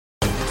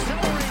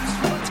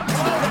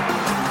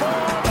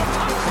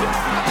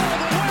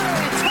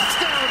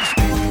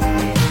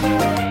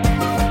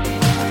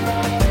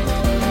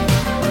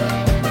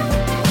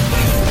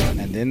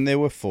And there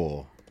were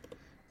 4.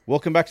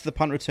 Welcome back to the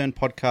Punt Return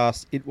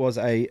podcast. It was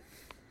a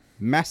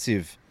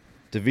massive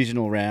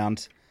divisional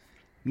round.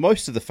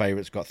 Most of the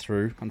favourites got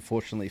through,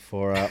 unfortunately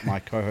for my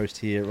co-host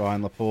here,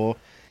 Ryan Lepore.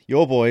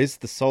 Your boys,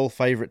 the sole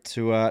favourite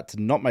to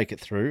not make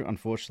it through,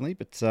 unfortunately.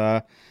 But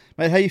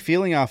mate, how are you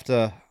feeling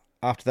after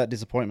that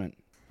disappointment?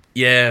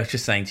 Yeah, I was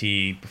just saying to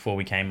you before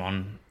we came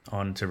on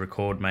to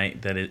record,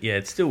 mate, that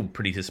it's still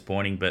pretty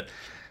disappointing, but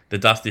the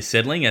dust is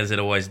settling as it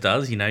always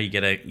does. You know,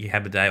 you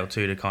have a day or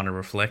two to kind of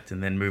reflect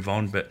and then move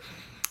on, but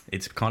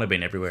it's kind of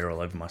been everywhere all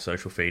over my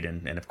social feed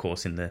and of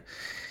course in the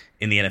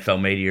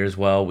NFL media as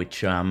well,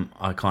 which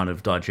I kind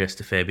of digest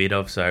a fair bit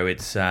of. So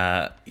it's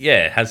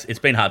it's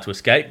been hard to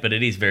escape, but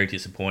it is very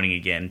disappointing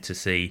again to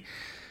see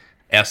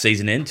our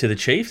season end to the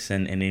Chiefs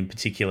and in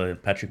particular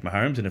Patrick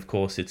Mahomes. And of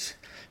course it's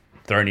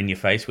thrown in your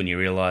face when you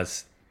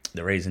realise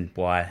the reason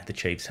why the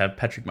Chiefs have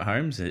Patrick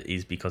Mahomes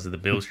is because of the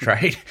Bills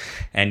trade,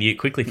 and you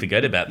quickly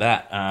forget about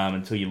that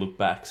until you look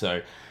back.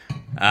 So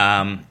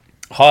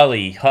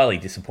highly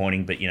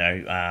disappointing, but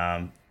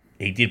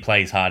he did play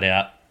his heart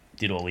out,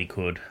 did all he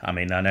could. I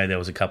mean, I know there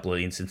was a couple of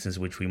instances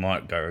which we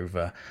might go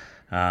over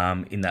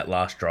in that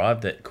last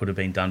drive that could have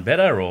been done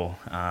better or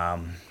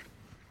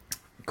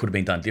could have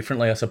been done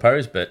differently, I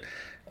suppose. But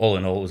all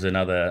in all, it was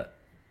another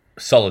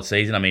solid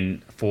season. I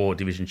mean, 4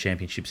 division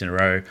championships in a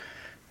row.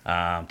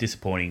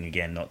 Disappointing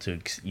again not to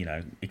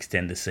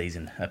extend the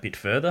season a bit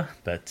further,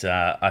 but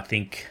I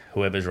think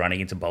whoever's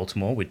running into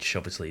Baltimore, which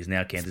obviously is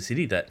now Kansas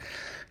City, that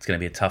it's going to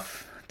be a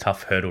tough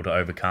hurdle to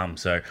overcome.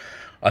 So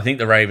I think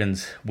the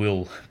Ravens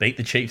will beat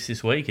the Chiefs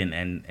this week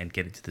and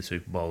get into the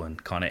Super Bowl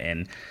and kind of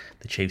end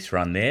the Chiefs'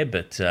 run there.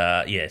 But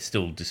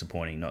still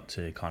disappointing not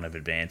to kind of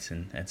advance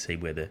and see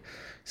where it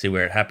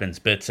happens.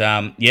 But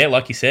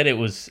like you said, it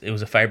was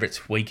a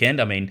favourites weekend.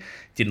 I mean,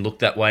 it didn't look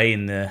that way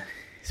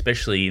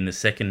especially in the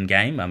second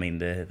game. I mean,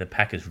 the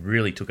Packers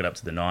really took it up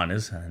to the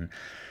Niners, and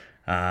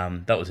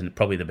that was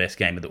probably the best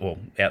game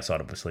outside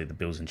obviously the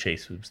Bills and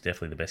Chiefs, it was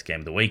definitely the best game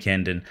of the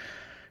weekend. And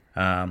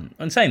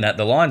saying that,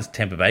 the Lions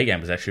Tampa Bay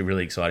game was actually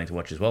really exciting to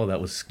watch as well.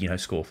 That was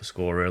score for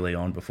score early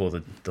on before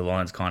the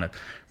Lions kind of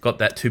got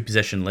that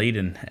 2-possession lead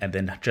and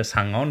then just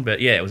hung on.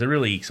 But yeah, it was a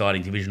really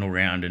exciting divisional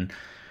round, and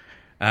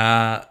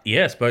I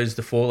suppose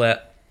the fallout.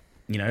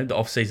 The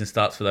off-season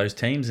starts for those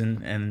teams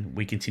and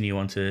we continue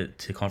on to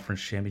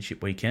conference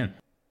championship weekend.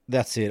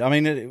 That's it. I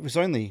mean, it was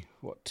only,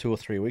 2 or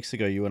 3 weeks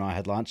ago you and I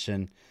had lunch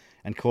and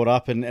caught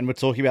up and we're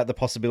talking about the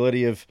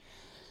possibility of,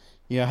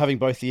 having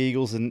both the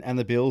Eagles and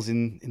the Bills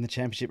in the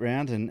championship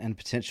round and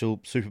potential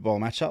Super Bowl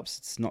matchups.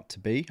 It's not to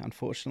be,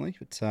 unfortunately.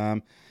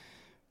 But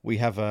we've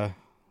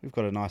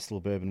got a nice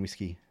little bourbon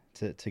whiskey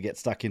to get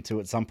stuck into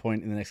at some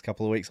point in the next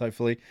couple of weeks,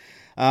 hopefully.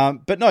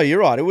 But no, you're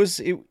right. It was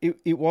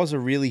a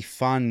really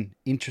fun,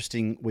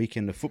 interesting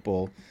weekend of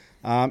football.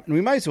 And we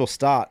may as well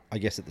start, I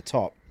guess, at the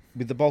top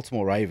with the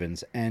Baltimore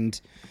Ravens. And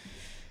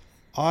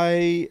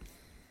I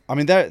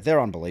mean,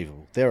 they're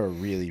unbelievable. They're a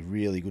really,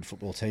 really good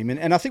football team.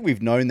 And I think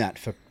we've known that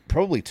for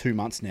probably 2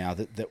 months now,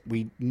 that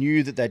we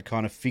knew that they'd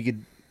kind of figured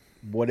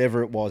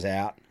whatever it was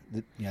out.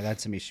 That, they had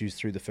some issues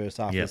through the first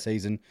half of the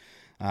season,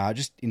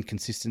 just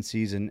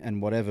inconsistencies and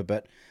whatever.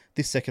 But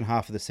this second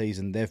half of the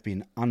season, they've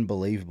been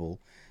unbelievable.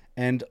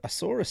 And I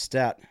saw a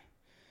stat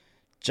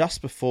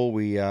just before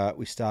we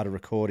started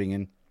recording,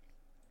 and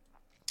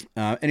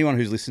anyone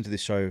who's listened to this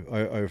show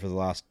over the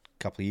last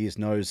couple of years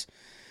knows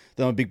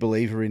that I'm a big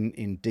believer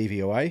in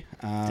DVOA.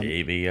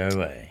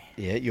 DVOA.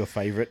 Yeah, your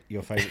favorite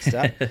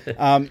stat.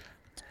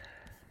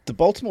 The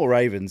Baltimore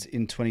Ravens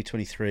in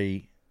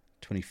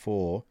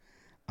 2023-24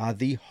 are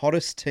the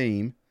hottest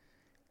team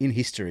in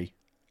history,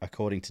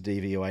 according to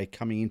DVOA,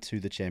 coming into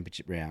the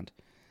championship round,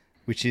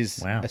 which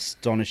is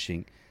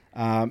astonishing.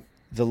 The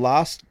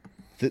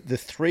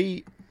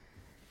 3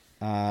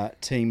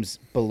 teams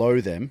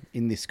below them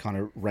in this kind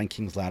of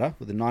rankings ladder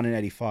were the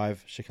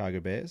 1985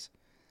 Chicago Bears,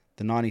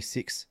 the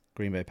 96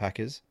 Green Bay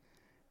Packers,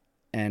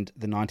 and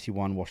the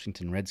 91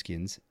 Washington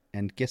Redskins.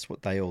 And guess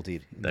what they all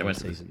did in those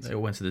seasons? They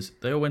all went to the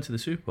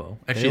Super Bowl.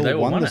 Actually, they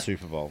all won the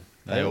Super Bowl.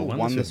 They all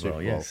won the Super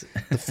Bowl. Yes.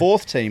 The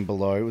 4th team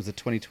below was the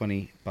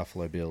 2020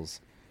 Buffalo Bills,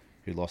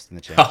 who lost in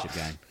the championship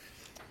game,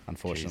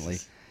 unfortunately.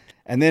 Jesus.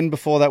 And then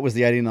before that was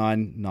the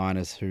 89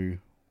 Niners, who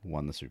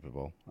won the Super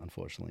Bowl,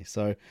 unfortunately.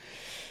 So,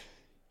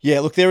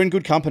 yeah, look, they're in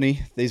good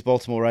company, these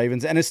Baltimore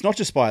Ravens. And it's not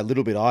just by a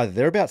little bit either.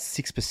 They're about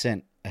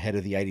 6% ahead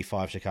of the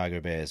 85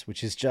 Chicago Bears,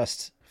 which is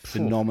just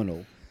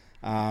phenomenal.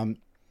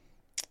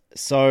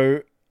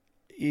 So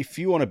if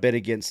you want to bet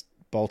against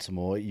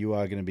Baltimore, you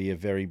are going to be a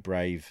very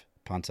brave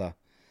punter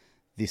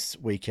this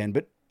weekend.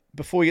 But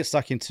before we get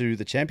stuck into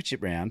the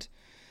championship round,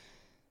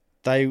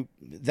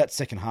 that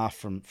second half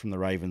from the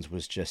Ravens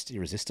was just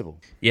irresistible.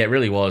 Yeah, it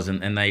really was,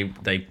 and they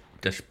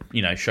just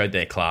showed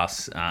their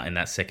class in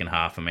that second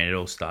half. I mean, it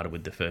all started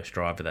with the first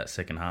drive of that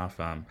second half.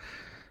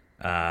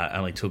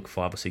 Only took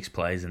 5 or 6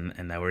 plays,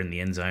 and they were in the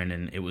end zone,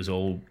 and it was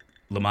all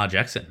Lamar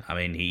Jackson. I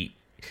mean, he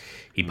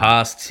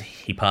passed,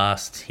 he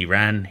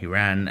ran,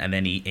 and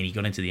then he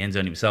got into the end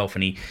zone himself,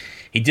 and he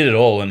did it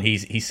all. And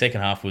his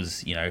second half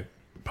was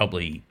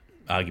probably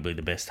arguably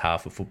the best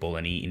half of football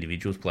any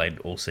individual's played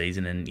all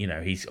season, and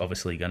he's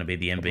obviously going to be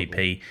the MVP.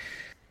 Probably.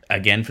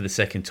 Again, for the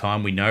second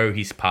time. We know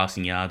his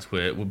passing yards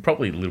were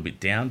probably a little bit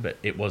down, but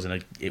it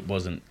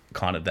wasn't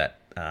kind of that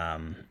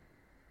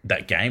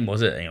that game,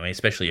 was it? Anyway,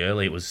 especially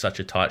early, it was such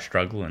a tight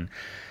struggle,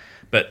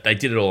 but they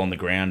did it all on the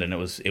ground, and it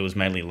was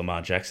mainly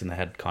Lamar Jackson. They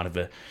had kind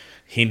of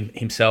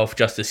himself,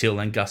 Justice Hill,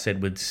 and Gus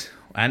Edwards,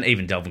 and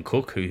even Dalvin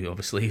Cook, who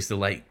obviously is the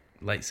late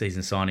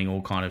season signing,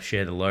 all kind of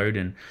share the load,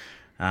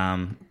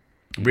 and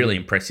really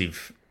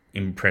impressive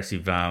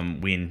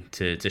win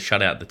to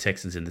shut out the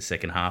Texans in the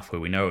second half,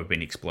 where we know have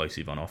been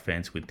explosive on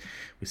offense with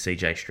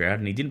CJ Stroud,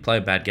 and he didn't play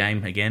a bad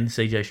game again.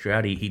 CJ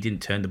Stroud, he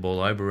didn't turn the ball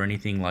over or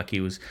anything. Like, he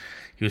was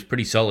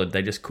pretty solid.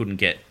 They just couldn't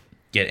get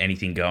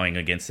anything going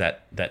against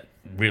that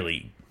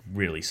really,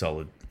 really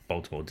solid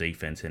Baltimore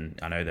defense. And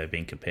I know they've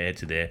been compared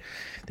to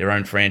their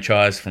own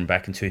franchise from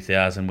back in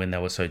 2000 when they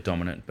were so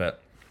dominant,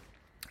 but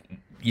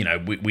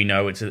we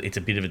know it's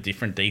a bit of a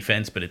different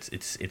defense, but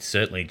it's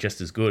certainly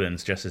just as good and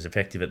it's just as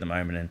effective at the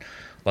moment. And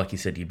like you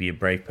said, you'd be a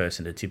brave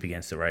person to tip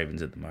against the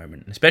Ravens at the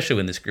moment, especially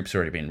when the script's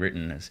already been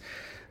written,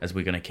 as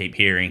we're going to keep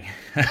hearing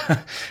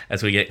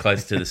as we get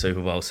closer to the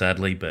Super Bowl,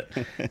 sadly. But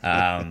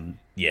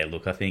yeah,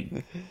 look, I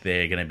think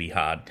they're going to be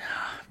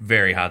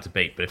very hard to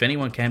beat. But if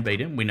anyone can beat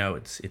them, we know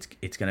it's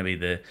going to be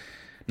the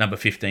number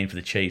 15 for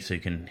the Chiefs who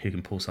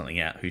can pull something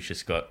out. Who's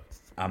just got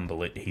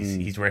unbelievable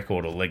his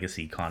record or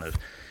legacy kind of.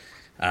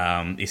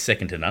 Is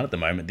second to none at the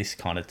moment. This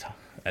kind of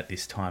at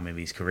this time of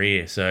his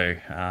career. So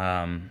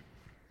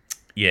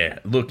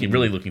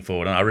really looking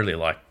forward. And I really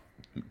like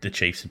the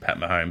Chiefs and Pat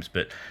Mahomes,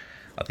 but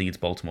I think it's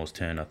Baltimore's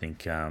turn. I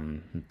think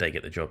they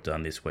get the job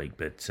done this week.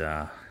 But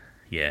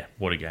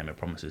what a game it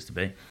promises to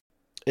be.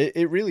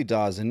 It really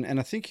does, and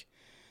I think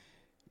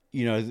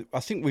I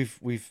think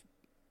we've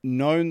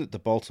known that the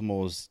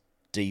Baltimore's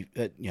the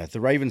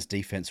Ravens'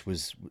 defense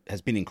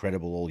has been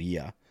incredible all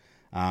year.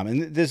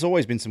 And there's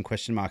always been some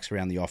question marks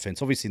around the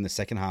offense. Obviously, in the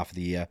second half of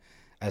the year,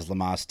 as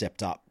Lamar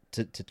stepped up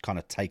to kind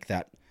of take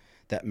that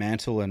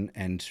mantle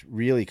and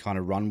really kind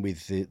of run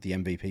with the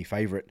MVP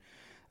favorite,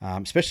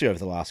 especially over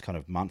the last kind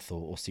of month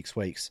or 6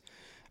 weeks.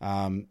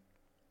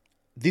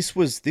 This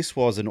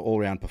was an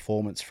all-round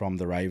performance from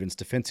the Ravens.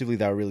 Defensively,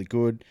 they were really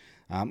good.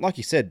 Like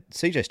you said,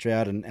 CJ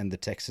Stroud and the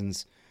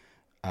Texans'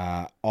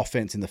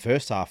 offense in the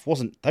first half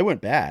they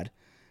weren't bad,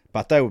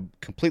 but they were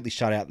completely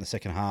shut out in the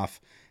second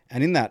half.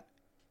 And in that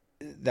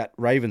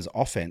Ravens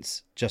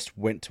offense just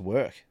went to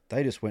work.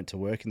 They just went to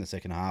work in the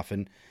second half,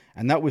 and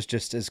that was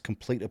just as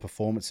complete a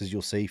performance as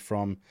you'll see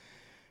from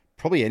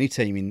probably any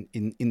team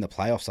in the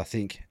playoffs, I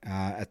think,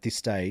 at this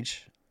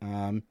stage.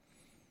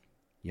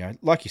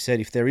 Like you said,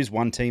 if there is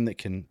one team that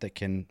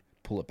can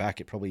pull it back,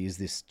 it probably is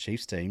this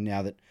Chiefs team,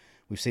 now that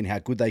we've seen how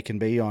good they can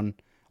be on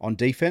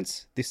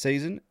defense this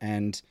season,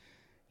 and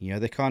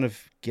they're kind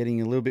of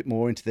getting a little bit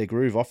more into their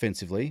groove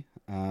offensively.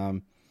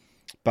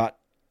 But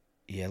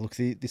yeah, look,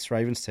 this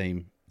Ravens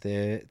team,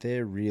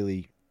 they're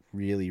really,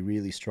 really,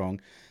 really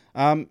strong.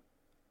 I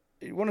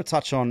want to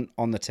touch on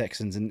the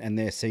Texans and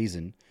their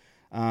season.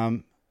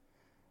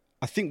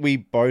 I think we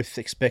both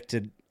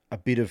expected a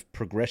bit of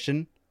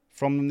progression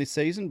from them this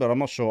season, but I'm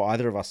not sure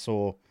either of us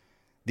saw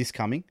this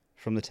coming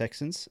from the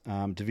Texans.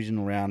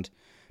 Divisional round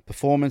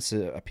performance,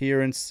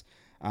 appearance,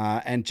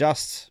 and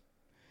just,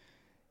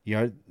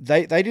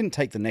 they didn't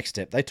take the next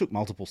step. They took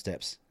multiple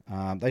steps.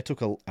 They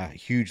took a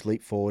huge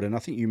leap forward, and I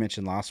think you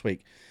mentioned last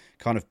week,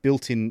 kind of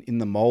built in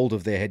the mold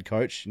of their head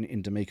coach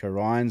in D'Amico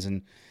Ryans,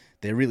 and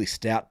they're really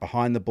stout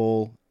behind the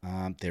ball.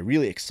 They're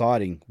really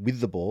exciting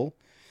with the ball,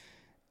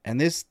 and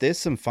there's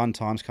some fun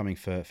times coming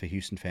for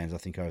Houston fans, I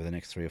think, over the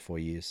next 3 or 4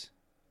 years.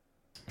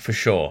 For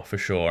sure.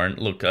 And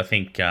look, I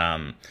think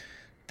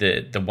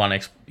the one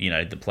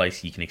the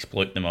place you can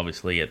exploit them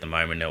obviously at the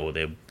moment, or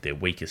their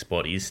weaker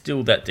spot, is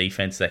still that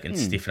defense that can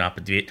stiffen up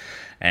a bit,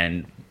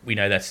 and we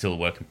know that's still a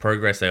work in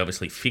progress. They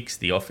obviously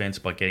fixed the offense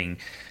by getting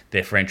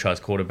their franchise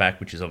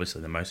quarterback, which is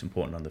obviously the most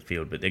important on the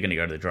field, but they're going to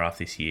go to the draft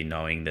this year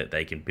knowing that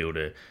they can build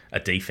a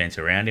defense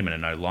around him and a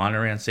no-line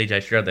around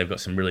CJ Stroud. They've got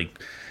some really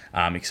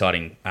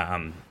exciting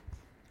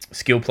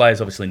skill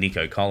players. Obviously,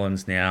 Nico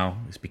Collins now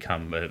has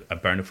become a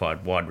bona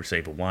fide wide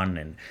receiver one,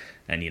 and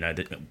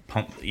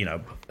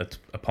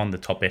upon the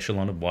top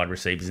echelon of wide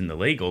receivers in the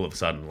league, all of a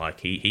sudden,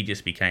 like he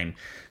just became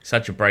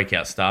such a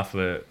breakout star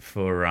for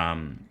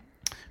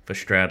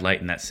Stroud late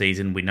in that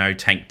season. We know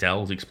Tank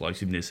Dell's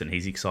explosiveness and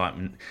his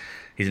excitement.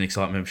 He's an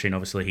excitement machine.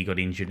 Obviously, he got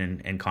injured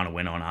and kind of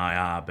went on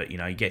IR, but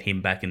you get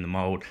him back in the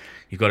mold.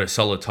 You've got a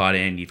solid tight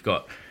end. You've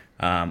got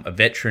a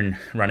veteran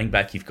running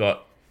back.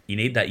 You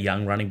need that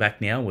young running back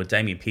now, where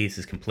Dameon Pierce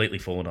has completely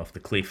fallen off the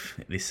cliff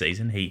this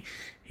season. He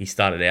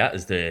started out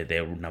as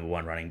their number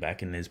 1 running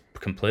back and has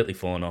completely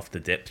fallen off the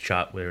depth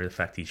chart, where the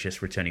fact he's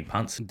just returning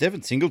punts.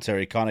 Devin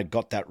Singletary kind of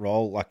got that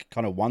role, like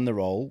kind of won the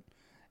role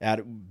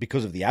out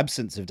because of the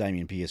absence of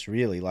Dameon Pierce,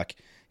 really. Like,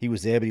 he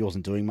was there, but he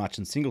wasn't doing much,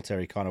 and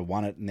Singletary kind of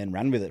won it and then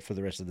ran with it for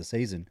the rest of the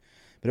season.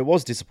 But it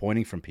was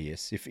disappointing from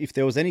Pierce. If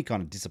there was any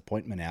kind of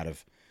disappointment out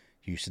of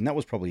Houston. That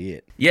was probably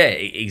it. Yeah,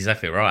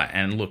 exactly right.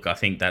 And look, I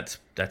think that's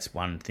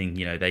one thing.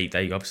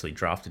 They obviously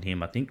drafted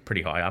him, I think,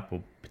 pretty high up,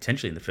 or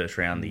potentially in the first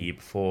round the year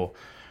before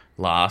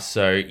last.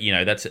 So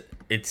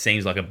it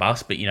seems like a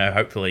bust, but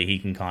hopefully he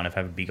can kind of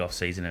have a big off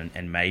season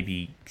and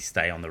maybe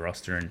stay on the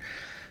roster and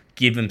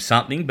give them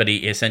something. But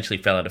he essentially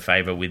fell out of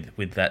favour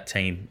with that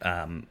team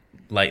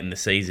late in the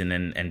season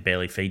and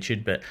barely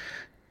featured. But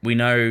we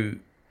know,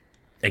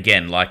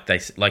 again, like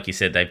you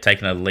said, they've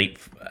taken a leap,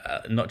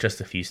 not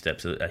just a few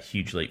steps, a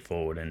huge leap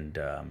forward, and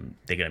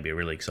they're going to be a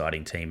really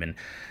exciting team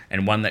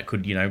and one that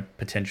could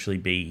potentially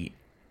be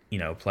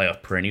a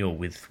playoff perennial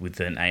with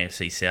an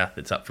AFC South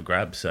that's up for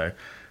grabs. So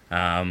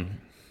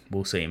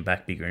we'll see him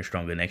back bigger and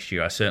stronger next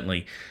year. I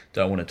certainly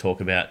don't want to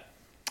talk about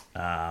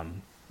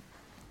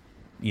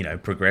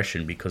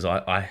progression, because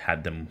I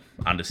had them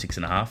under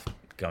 6.5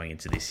 going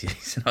into this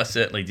season. I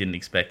certainly didn't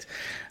expect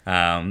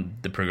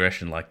the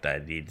progression like they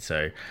did.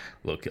 So,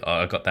 look,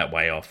 I got that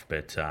way off,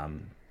 but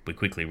we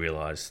quickly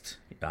realised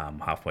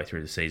halfway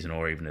through the season,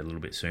 or even a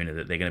little bit sooner,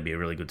 that they're going to be a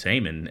really good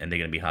team and they're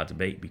going to be hard to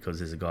beat, because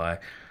there's a guy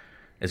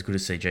as good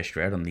as CJ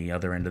Stroud on the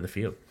other end of the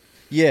field.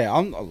 Yeah,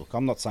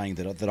 I'm not saying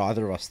that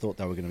either of us thought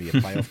they were going to be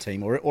a playoff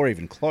team or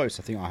even close.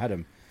 I think I had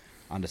them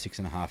under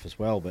 6.5 as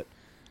well, but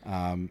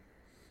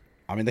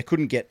they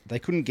couldn't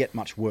get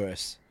much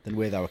worse than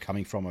where they were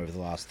coming from over the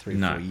last 3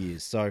 or 4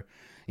 years. So,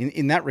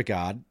 in that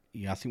regard,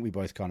 I think we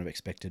both kind of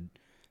expected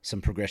some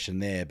progression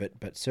there,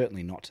 but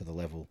certainly not to the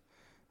level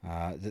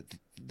that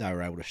they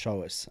were able to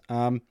show us.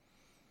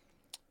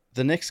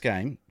 The next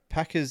game,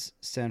 Packers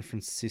San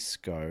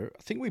Francisco.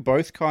 I think we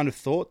both kind of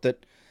thought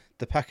that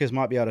the Packers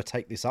might be able to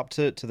take this up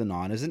to the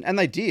Niners, and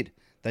they did.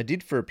 They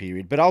did for a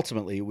period, but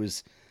ultimately it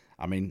was.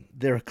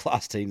 They're a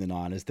class team, the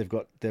Niners. They've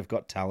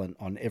got talent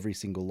on every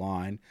single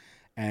line,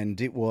 and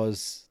it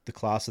was the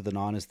class of the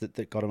Niners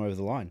that got them over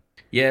the line.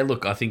 Yeah,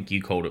 look, I think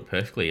you called it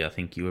perfectly. I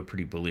think you were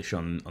pretty bullish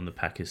on the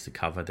Packers to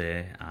cover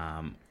there.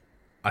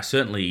 I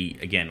certainly,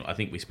 again, I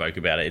think we spoke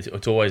about it.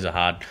 It's always a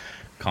hard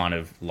kind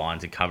of line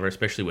to cover,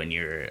 especially when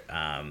you're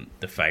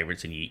the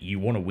favourites and you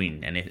want to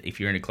win. And if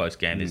you're in a close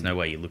game, there's no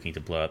way you're looking to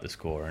blow out the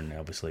score. And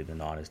obviously the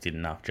Niners did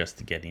enough just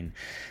to get in,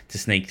 to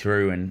sneak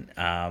through.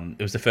 And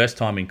it was the first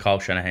time in Kyle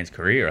Shanahan's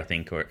career, I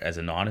think, or as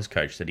a Niners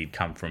coach, that he'd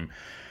come from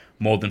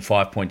more than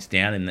 5 points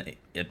down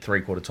at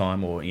three-quarter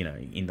time, or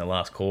in the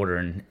last quarter.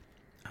 And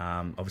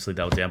obviously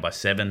they were down by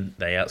 7.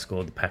 They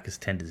outscored the Packers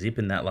 10-0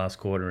 in that last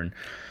quarter and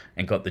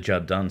got the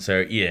job done.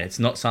 So, yeah, it's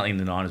not something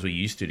the Niners were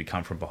used to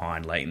come from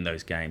behind late in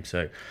those games.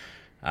 So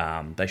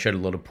they showed a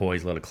lot of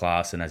poise, a lot of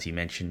class, and as you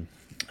mentioned,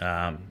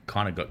 kind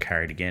of got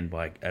carried again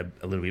by a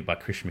little bit by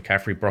Christian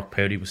McCaffrey. Brock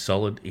Purdy was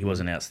solid. He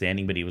wasn't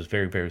outstanding, but he was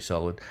very, very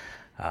solid.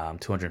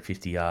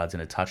 250 yards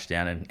and a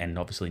touchdown, and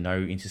obviously no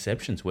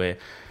interceptions, where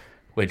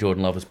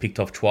Jordan Love was picked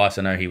off twice.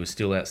 I know he was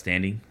still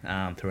outstanding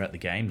throughout the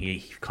game.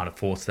 He kind of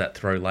forced that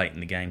throw late in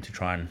the game to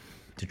try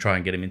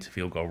and get him into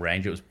field goal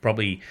range. It was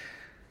probably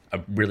a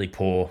really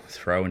poor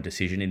throw and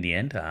decision in the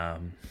end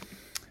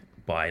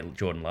by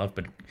Jordan Love,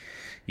 but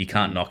you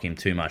can't knock him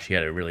too much. He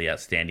had a really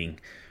outstanding,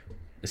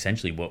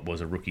 essentially what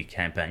was a rookie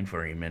campaign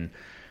for him,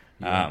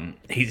 and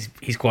he's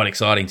quite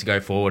exciting to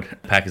go forward.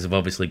 Packers have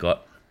obviously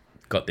got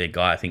their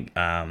guy. I think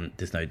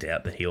there's no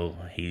doubt that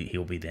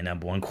he'll be their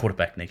number 1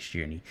 quarterback next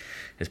year, and he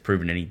has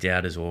proven any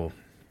doubters or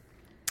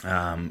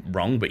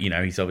wrong. But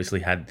he's obviously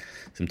had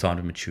some time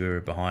to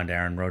mature behind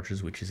Aaron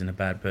Rodgers, which isn't a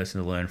bad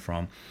person to learn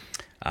from.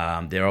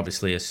 They're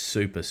obviously a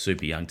super,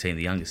 super young team,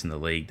 the youngest in the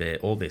league.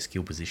 All their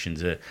skill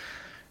positions are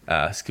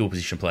skill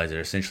position players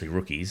are essentially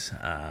rookies,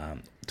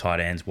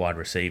 tight ends, wide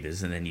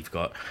receivers, and then you've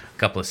got a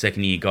couple of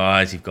second-year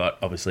guys. You've got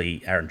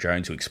obviously Aaron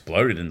Jones, who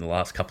exploded in the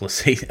last couple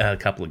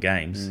of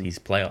games. His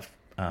playoff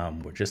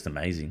were just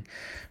amazing.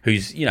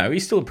 Who's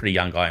he's still a pretty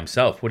young guy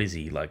himself. What is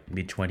he, like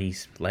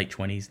mid-20s, late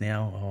 20s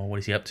now? Or what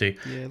is he up to?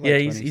 Yeah,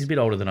 he's a bit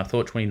older than I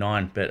thought,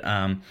 29.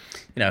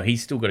 But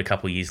he's still got a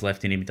couple of years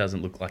left in him. It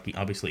doesn't look like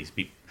obviously he's a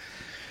bit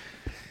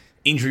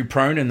injury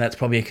prone, and that's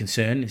probably a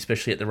concern,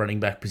 especially at the running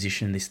back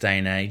position in this day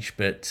and age.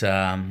 But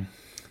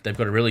they've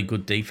got a really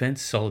good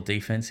defense, solid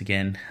defense.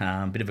 Again,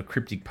 a bit of a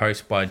cryptic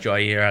post by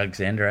Jair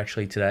Alexander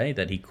actually today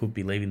that he could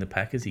be leaving the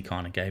Packers. He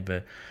kind of gave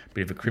a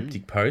bit of a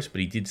cryptic post, but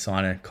he did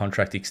sign a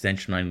contract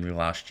extension only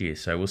last year.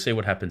 So we'll see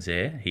what happens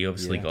there. He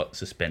obviously got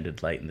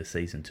suspended late in the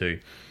season too.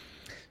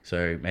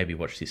 So maybe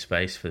watch this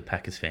space for the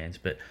Packers fans.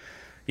 But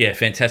yeah,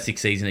 fantastic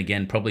season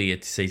again. Probably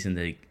a season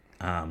that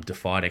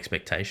defied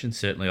expectations.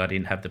 Certainly I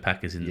didn't have the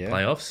Packers in the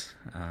playoffs,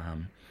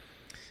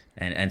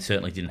 and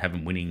certainly didn't have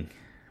them winning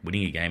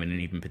a game,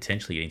 and even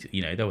potentially,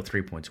 they were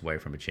 3 points away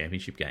from a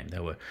championship game.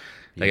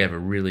 They gave a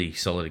really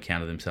solid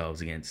account of themselves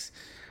against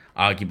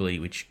arguably,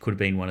 which could have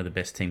been one of the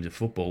best teams of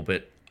football.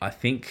 But I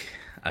think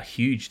a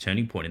huge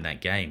turning point in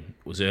that game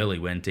was early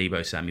when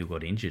Deebo Samuel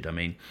got injured. I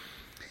mean,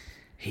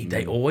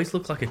 they always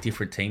look like a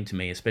different team to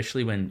me,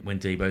 especially when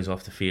Deebo's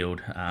off the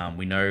field.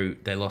 We know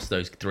they lost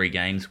those 3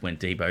 games when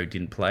Deebo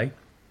didn't play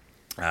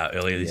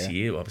earlier this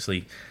year.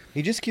 Obviously,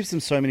 he just gives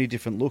them so many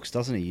different looks,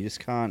 doesn't he? You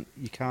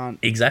can't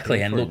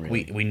exactly. And look,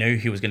 really. we knew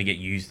he was going to get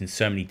used in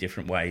so many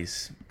different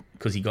ways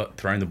because he got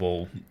thrown the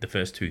ball, the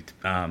first two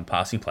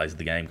passing plays of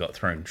the game got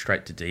thrown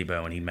straight to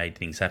Deebo, and he made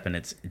things happen.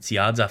 It's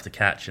yards after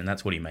catch, and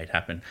that's what he made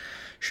happen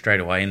straight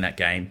away in that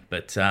game.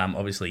 But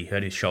obviously he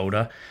hurt his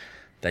shoulder.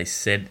 They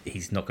said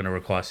he's not going to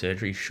require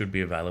surgery. He should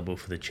be available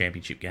for the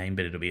championship game,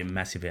 but it'll be a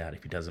massive out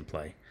if he doesn't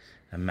play.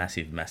 A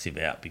massive, massive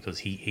out, because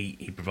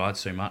he provides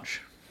so much,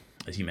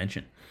 as you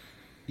mentioned.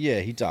 Yeah,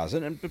 he does.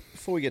 And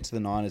before we get to the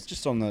Niners,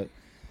 just on the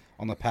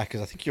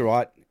Packers, I think you're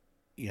right.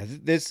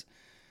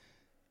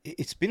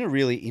 It's been a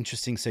really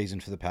interesting season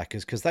for the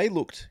Packers because they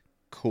looked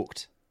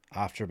cooked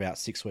after about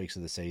 6 weeks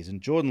of the season.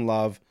 Jordan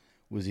Love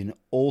was in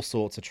all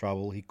sorts of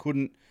trouble. He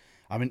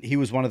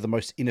was one of the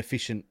most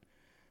inefficient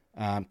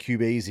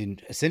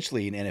QBs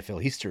essentially in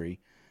NFL history.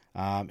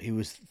 He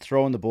was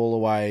throwing the ball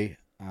away,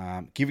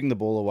 giving the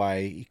ball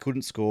away. He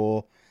couldn't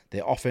score.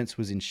 Their offense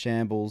was in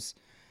shambles.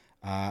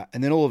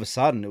 And then all of a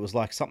sudden, it was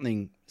like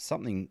something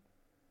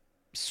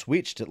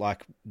switched at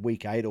like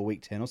week 8 or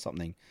week 10 or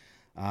something.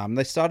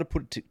 They started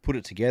to put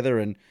it together,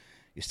 and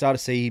you start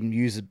to see him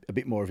use a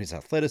bit more of his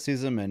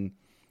athleticism and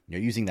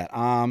using that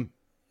arm.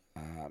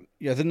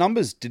 The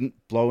numbers didn't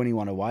blow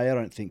anyone away, I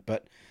don't think,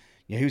 but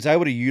he was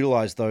able to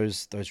utilize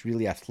those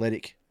really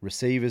athletic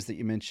receivers that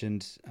you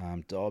mentioned,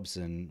 Dobbs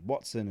and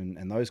Watson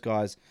and those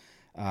guys.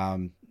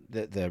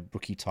 The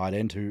rookie tight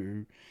end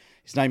who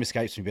his name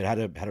escapes me, but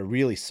had a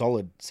really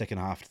solid second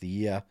half of the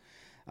year.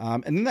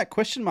 And then that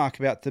question mark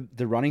about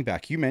the running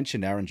back. You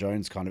mentioned Aaron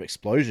Jones' kind of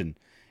explosion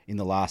in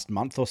the last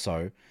month or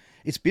so.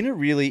 It's been a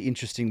really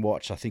interesting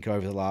watch, I think,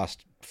 over the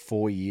last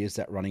 4 years,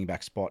 that running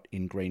back spot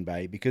in Green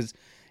Bay, because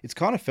it's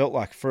kind of felt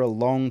like for a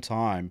long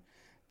time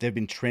they've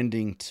been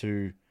trending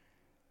to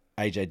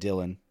AJ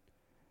Dillon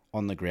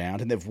on the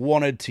ground, and they've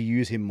wanted to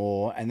use him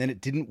more, and then it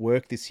didn't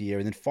work this year.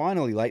 And then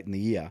finally, late in the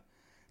year,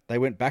 they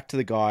went back to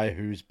the guy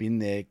who's been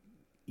their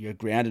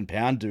ground and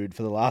pound dude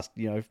for the last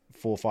 4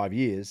 or 5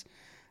 years,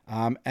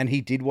 and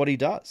he did what he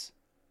does,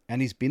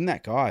 and he's been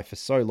that guy for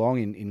so long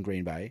in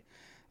Green Bay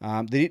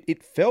that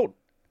it felt,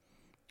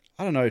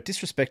 I don't know,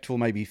 disrespectful.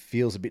 Maybe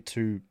feels a bit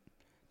too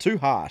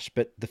harsh,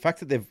 but the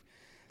fact that they've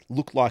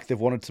looked like they've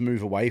wanted to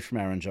move away from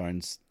Aaron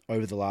Jones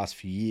over the last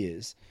few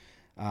years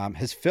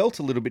has felt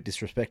a little bit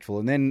disrespectful.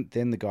 And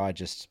then the guy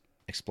just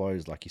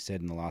explodes, like you said,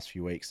 in the last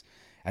few weeks,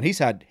 and he's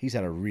had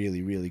a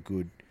really, really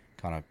good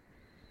kind of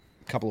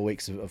couple of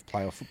weeks of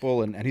playoff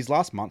football, and his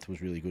last month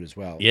was really good as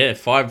well. Yeah,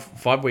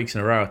 five weeks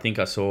in a row. I think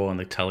I saw on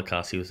the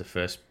telecast he was the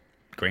first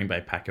Green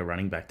Bay Packer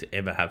running back to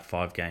ever have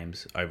 5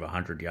 games over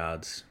 100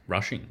 yards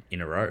rushing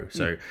in a row.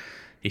 So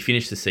he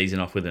finished the season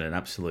off with an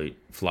absolute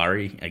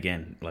flurry.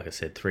 Again, like I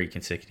said, 3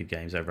 consecutive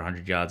games over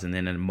 100 yards, and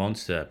then a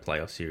monster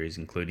playoff series,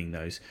 including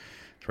those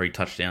 3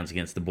 touchdowns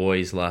against the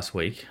boys last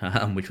week,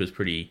 which was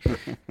pretty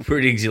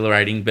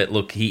exhilarating. But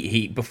look,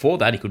 he before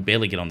that he could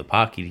barely get on the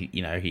park.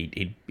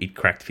 He'd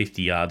cracked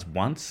 50 yards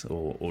once,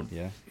 or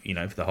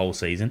for the whole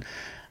season.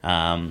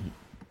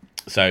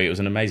 So it was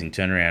an amazing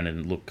turnaround.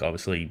 And look,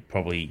 obviously,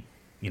 probably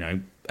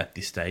at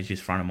this stage is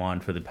front of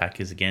mind for the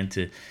Packers again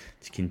to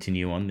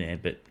continue on there.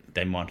 But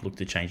they might look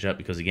to change it up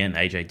because again,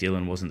 AJ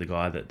Dillon wasn't the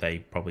guy that they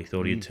probably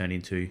thought he'd turn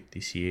into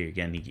this year.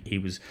 Again, he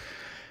was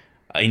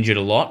injured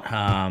a lot.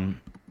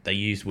 They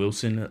used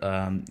Wilson,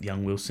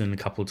 young Wilson, a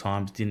couple of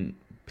times. Didn't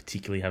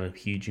particularly have a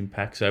huge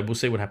impact. So we'll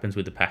see what happens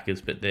with the Packers,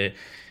 but they're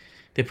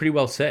pretty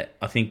well set.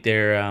 I think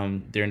they're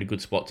in a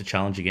good spot to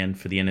challenge again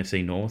for the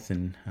NFC North,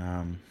 and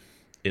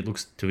it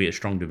looks to be a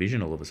strong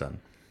division all of a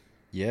sudden.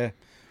 Yeah,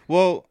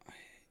 well,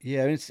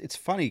 yeah, it's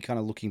funny kind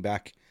of looking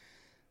back.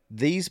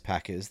 These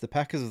Packers, the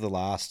Packers of the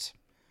last,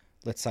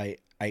 let's say,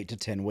 8 to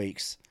 10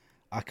 weeks,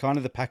 are kind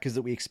of the Packers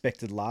that we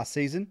expected last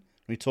season.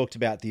 We talked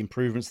about the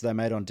improvements they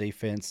made on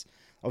defense.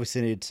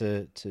 Obviously needed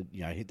to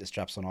hit the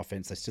straps on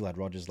offense. They still had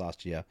Rodgers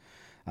last year.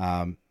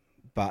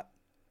 But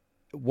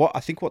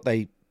what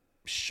they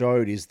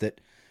showed is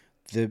that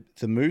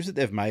the moves that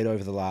they've made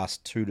over the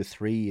last 2 to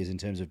 3 years in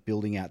terms of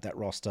building out that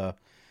roster,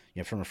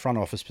 from a front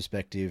office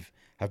perspective,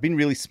 have been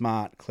really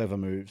smart, clever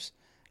moves.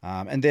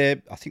 And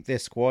I think their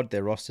squad,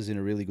 their roster's in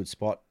a really good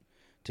spot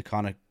to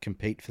kind of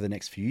compete for the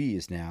next few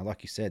years now.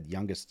 Like you said,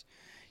 youngest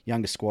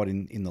squad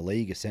in the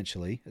league,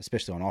 essentially,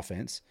 especially on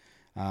offense.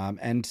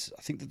 And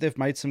I think that they've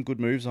made some good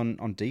moves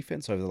on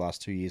defense over the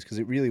last 2 years because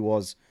it really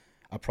was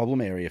a problem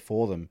area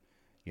for them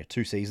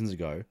 2 seasons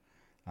ago.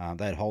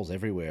 They had holes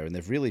everywhere, and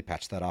they've really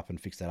patched that up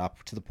and fixed that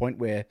up to the point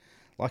where,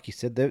 like you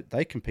said,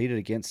 they competed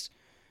against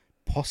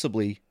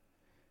possibly,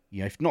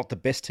 if not the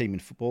best team in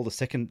football, the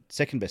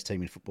second best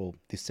team in football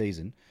this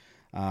season.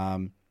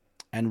 And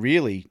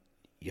really,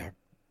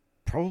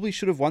 probably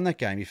should have won that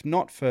game. If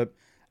not for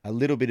a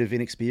little bit of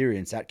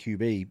inexperience at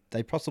QB,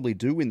 they possibly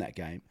do win that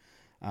game.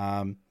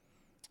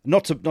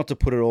 Not to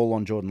put it all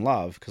on Jordan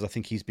Love, because I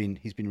think he's been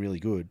really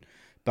good,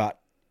 but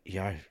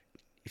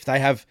if they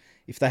have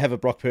a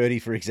Brock Purdy,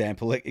 for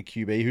example, at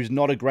QB, who's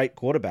not a great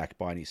quarterback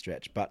by any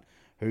stretch, but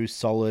who's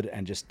solid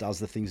and just does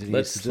the things that he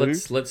needs to do.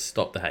 Let's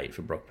stop the hate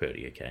for Brock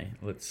Purdy, okay?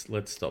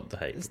 Let's stop the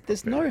hate.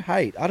 There's no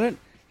hate.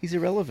 He's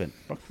irrelevant.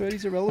 Brock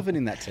Purdy's irrelevant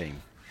in that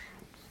team.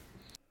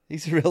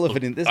 He's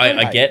irrelevant.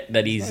 I get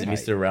that he's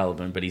Mr.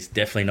 Irrelevant, but he's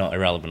definitely not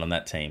irrelevant on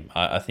that team.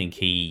 I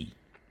think you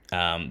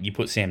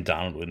put Sam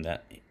Darnold in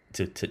that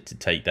to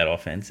take that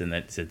offense, and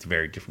it's a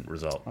very different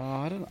result.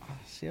 I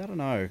don't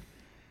know.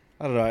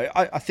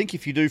 I think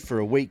if you do for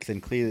a week,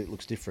 then clearly it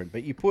looks different.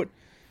 But you put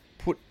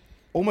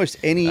almost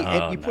any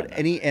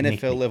any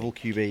NFL level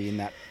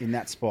QB in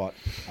that spot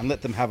and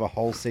let them have a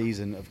whole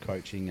season of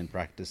coaching and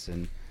practice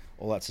and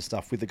all that sort of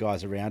stuff with the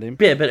guys around him.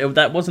 Yeah, but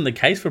that wasn't the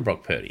case for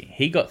Brock Purdy.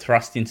 He got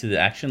thrust into the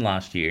action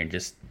last year and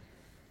just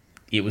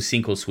it was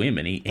sink or swim,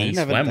 and he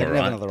swam all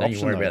right. Don't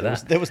you worry about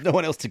that. There was no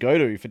one else to go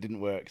to if it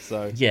didn't work.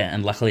 So yeah,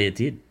 and luckily it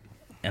did.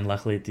 And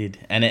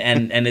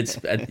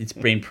it's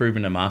been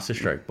proven a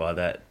masterstroke by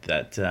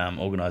that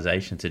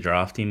organisation to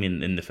draft him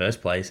in the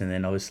first place, and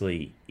then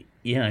obviously,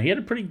 he had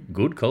a pretty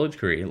good college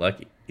career.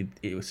 Like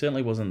it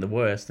certainly wasn't the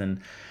worst,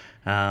 and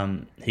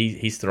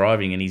he's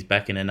thriving, and he's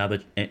back in another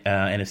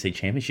NFC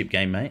Championship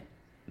game, mate.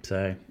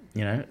 So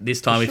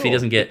this time if he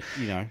doesn't get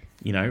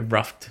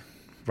roughed,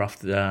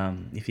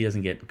 if he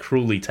doesn't get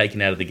cruelly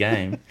taken out of the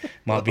game,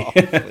 might be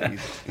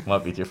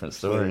might be a different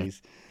story.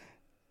 Please.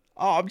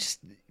 Oh, I'm just.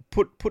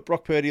 Put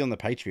Brock Purdy on the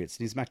Patriots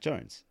and he's Mac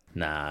Jones.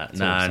 Nah.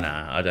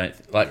 I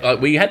don't like.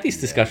 We had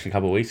this discussion a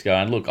couple of weeks ago,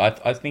 and look,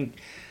 I think,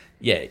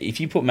 if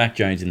you put Mac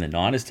Jones in the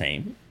Niners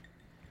team,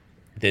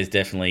 there's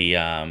definitely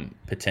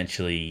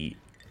potentially.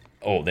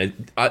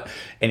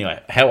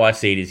 Anyway, how I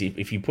see it is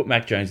if you put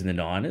Mac Jones in the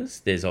Niners,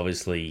 there's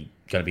obviously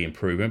going to be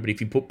improvement. But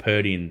if you put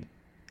Purdy in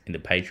the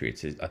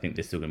Patriots, I think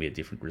there's still going to be a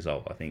different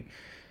result. I think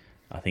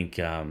I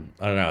don't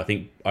know. I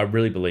think I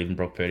really believe in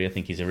Brock Purdy. I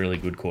think he's a really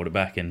good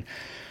quarterback, and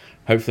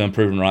hopefully I'm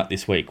proven right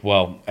this week.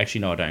 Well,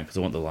 actually, no, I don't, because I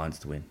want the Lions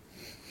to win.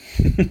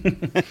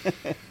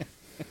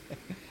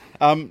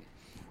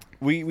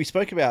 We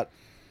spoke about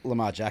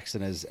Lamar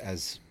Jackson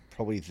as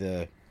probably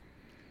the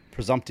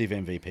presumptive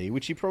MVP,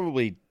 which he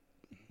probably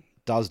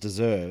does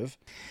deserve.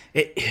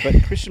 But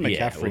Christian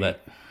McCaffrey,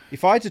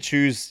 if I had to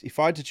choose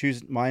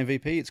my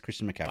MVP, it's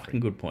Christian McCaffrey. Fucking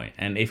good point.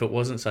 And if it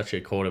wasn't such a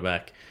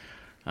quarterback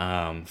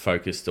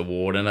focused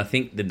award, and I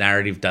think the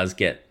narrative does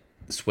get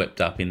swept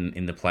up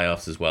in the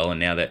playoffs as well, and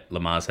now that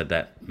Lamar's had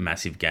that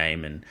massive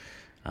game, and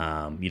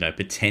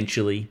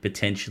potentially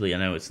I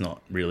know it's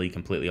not really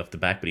completely off the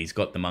back, but he's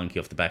got the monkey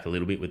off the back a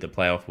little bit with the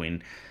playoff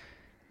win.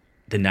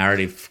 The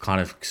narrative kind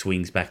of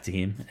swings back to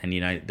him, and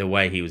the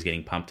way he was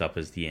getting pumped up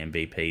as the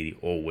MVP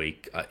all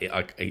week,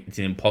 it's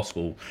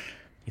impossible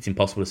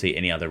to see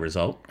any other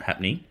result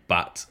happening.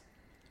 But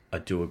I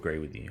do agree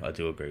with you.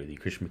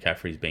 Christian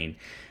McCaffrey's been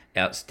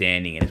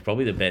outstanding, and it's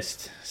probably the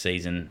best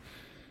season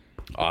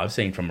I've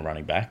seen from a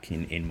running back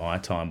in my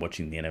time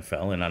watching the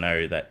NFL, and I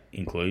know that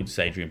includes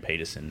Adrian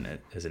Peterson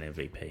as an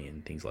MVP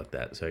and things like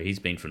that. So he's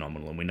been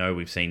phenomenal, and we know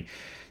we've seen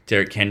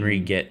Derrick Henry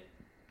get,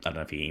 I don't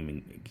know if he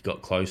even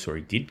got close or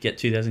he did get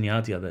 2,000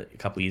 yards a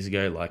couple of years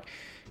ago.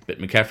 But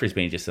McCaffrey's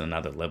been just at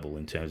another level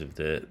in terms of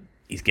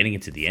he's getting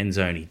into the end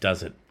zone. He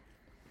does it,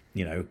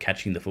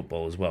 catching the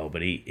football as well.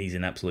 But he's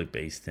an absolute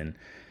beast, and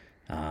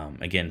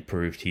again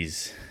proved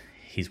his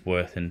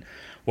worth, and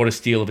what a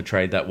steal of a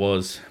trade that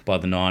was by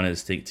the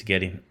Niners to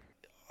get him.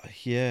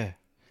 Yeah.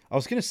 I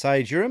was going to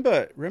say, do you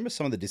remember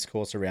some of the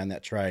discourse around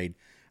that trade?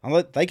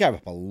 They gave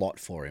up a lot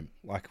for him.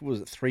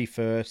 Was it 3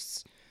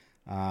 firsts,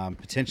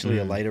 potentially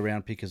a later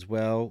round pick as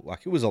well?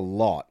 It was a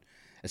lot,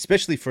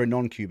 especially for a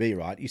non-QB,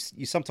 right?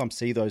 You sometimes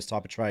see those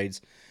type of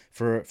trades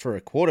for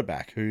a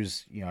quarterback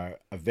who's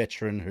a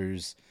veteran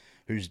who's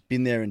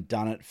been there and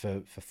done it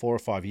for 4 or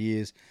 5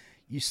 years.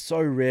 You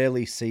so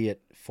rarely see it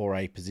for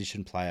a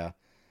position player,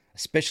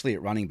 especially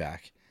at running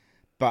back.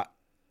 But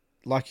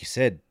like you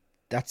said,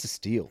 that's a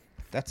steal.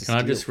 Can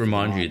I just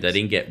remind you, they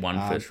didn't get one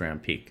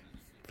first-round pick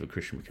for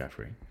Christian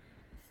McCaffrey.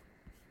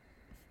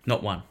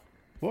 Not one.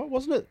 What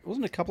wasn't it?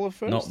 Wasn't it a couple of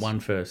firsts? Not one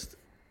first.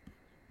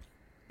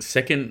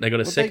 Second, they got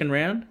a second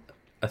round,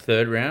 a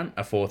third round,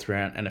 a fourth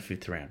round, and a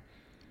fifth round.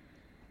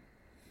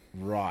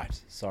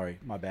 Right. Sorry,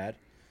 my bad.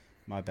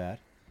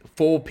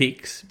 4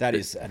 picks. That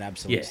is an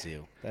absolute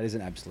steal. That is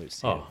an absolute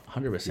steal. Oh,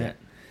 100%.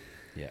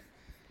 Yeah.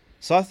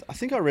 So I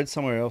think I read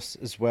somewhere else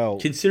as well.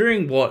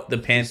 Considering what the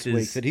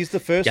Panthers that he's the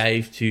first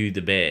gave to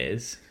the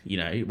Bears,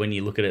 when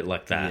you look at it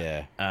like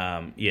that,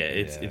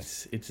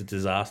 it's a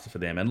disaster for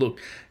them. And look,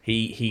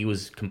 he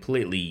was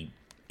completely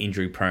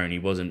injury prone. He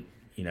wasn't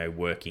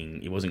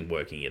working. He wasn't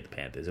working at the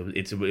Panthers.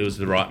 It was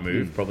the right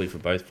move probably for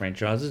both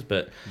franchises,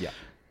 but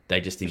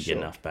they just didn't get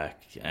enough back.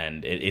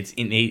 And it's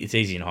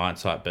easy in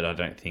hindsight, but I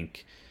don't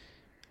think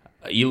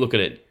you look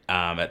at it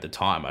at the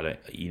time. I don't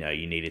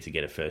you needed to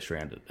get a first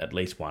round, at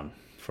least one,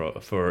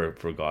 for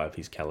a guy of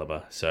his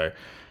caliber. So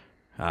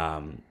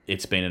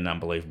it's been an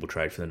unbelievable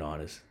trade for the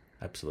Niners.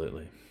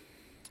 Absolutely.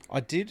 I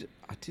did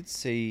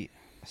see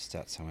a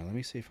stat somewhere. Let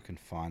me see if I can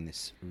find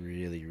this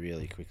really,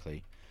 really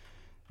quickly.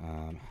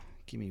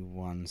 Give me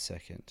 1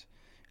 second,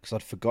 because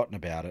I'd forgotten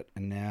about it,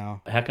 and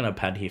now. How can I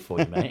pad here for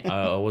you, mate?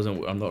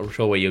 I'm not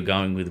sure where you're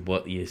going with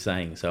what you're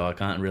saying, so I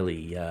can't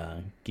really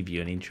give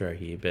you an intro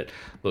here. But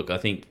look, I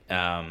think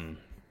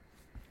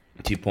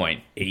to your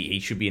point, he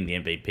should be in the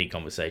MVP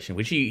conversation,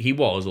 which he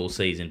was all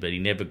season, but he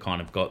never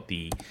kind of got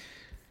the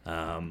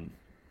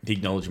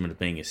acknowledgement of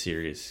being a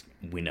serious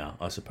winner,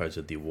 I suppose,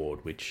 of the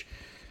award, which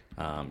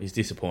is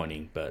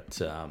disappointing.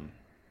 But I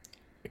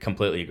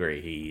completely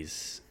agree.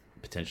 He's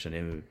potentially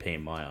an MVP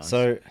in my eyes.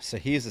 So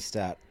here's a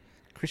stat.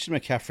 Christian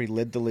McCaffrey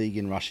led the league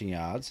in rushing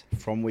yards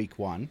from week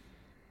one.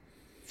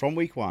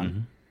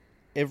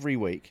 Every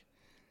week.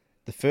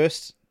 The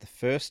first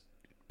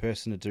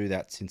person to do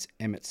that since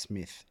Emmitt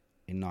Smith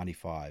in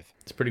 '95.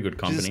 It's pretty good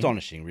company. Which is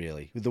astonishing,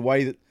 really, with the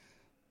way that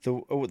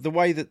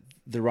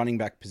the running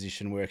back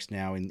position works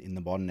now in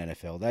the modern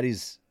NFL. That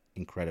is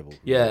incredible.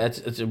 Yeah,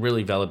 it's a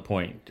really valid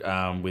point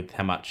with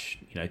how much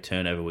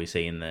turnover we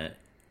see in the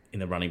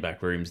running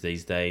back rooms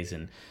these days,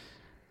 and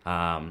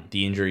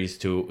the injuries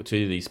to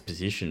this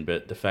position.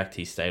 But the fact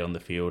he stayed on the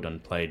field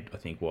and played, I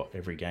think,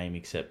 every game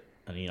except,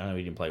 I know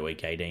he didn't play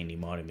week 18. He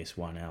might have missed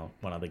one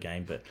other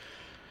game, but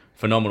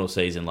phenomenal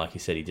season. Like you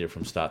said, he did it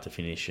from start to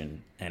finish,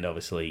 and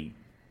obviously,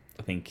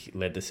 I think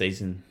led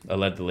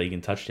the league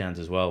in touchdowns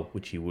as well,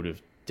 which he would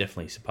have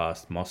definitely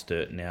surpassed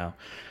Mostert now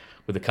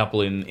with a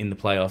couple in the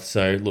playoffs.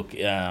 So look,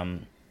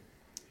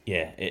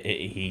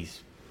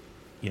 he's,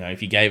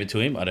 if you gave it to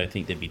him, I don't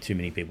think there'd be too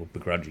many people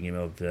begrudging him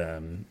of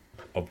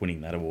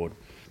winning that award.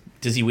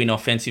 Does he win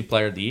Offensive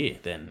Player of the Year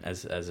then?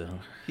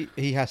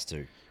 He has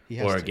to.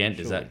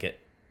 Does that get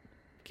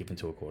given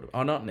to a quarterback?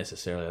 Oh, not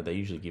necessarily. They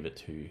usually give it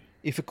to.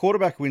 If a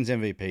quarterback wins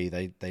MVP,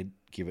 they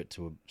give it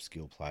to a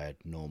skill player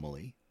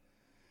normally,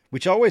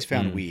 which I always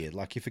found weird.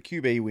 Like if a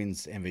QB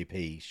wins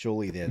MVP,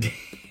 surely they're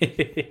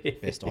the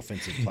best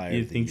offensive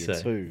player of the year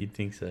too. You'd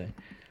think so.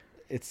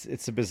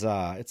 It's a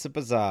bizarre.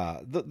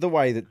 The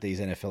way that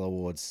these NFL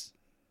awards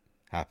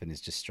happen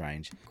is just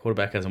strange.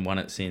 Quarterback hasn't won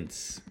it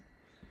since,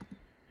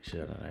 I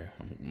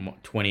don't know,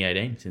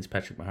 2018, since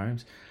Patrick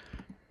Mahomes.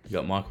 You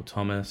got Michael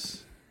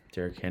Thomas,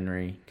 Derrick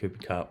Henry, Cooper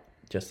Kupp,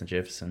 Justin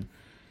Jefferson.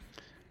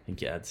 I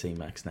think you add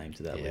C-Mac's name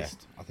to that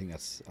list. I think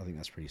that's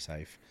pretty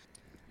safe.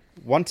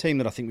 One team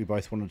that I think we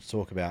both wanted to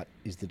talk about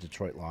is the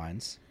Detroit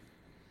Lions.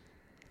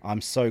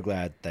 I'm so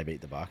glad they beat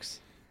the Bucs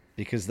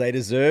because they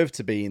deserve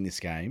to be in this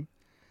game,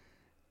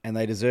 and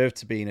they deserve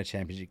to be in a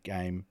championship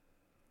game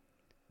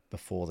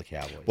before the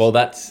Cowboys. Well,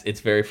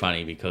 it's very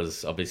funny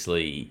because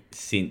obviously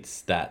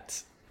since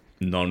that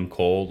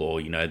non-call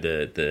or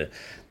the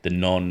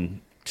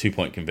non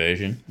 2-point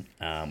conversion,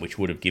 which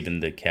would have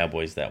given the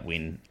Cowboys that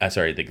win.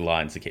 The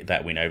Lions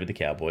that win over the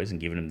Cowboys and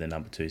given them the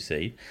number 2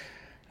 seed.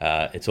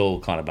 It's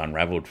all kind of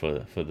unravelled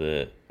for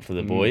the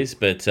boys,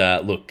 but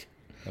look,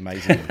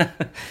 amazing.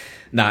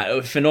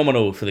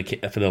 Phenomenal for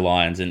the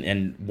Lions,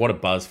 and what a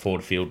buzz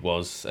Ford Field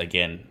was.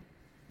 Again,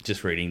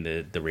 just reading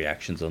the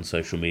reactions on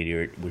social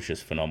media, it was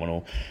just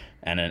phenomenal,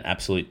 and an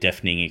absolute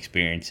deafening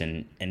experience,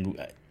 and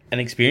an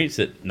experience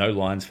that no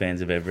Lions fans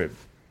have ever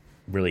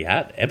really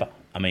had ever.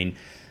 I mean.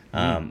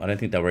 I don't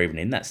think they were even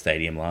in that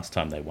stadium last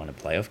time they won a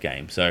playoff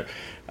game. So,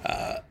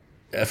 a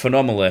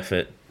phenomenal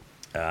effort.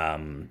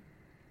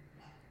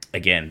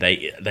 Again,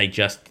 they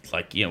just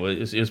it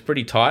was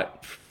pretty tight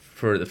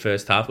for the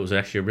first half. It was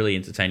actually a really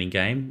entertaining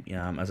game.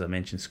 As I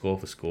mentioned, score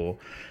for score.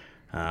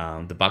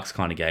 The Bucs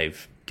kind of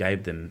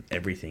gave them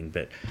everything,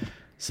 but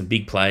some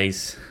big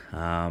plays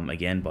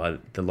again by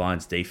the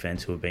Lions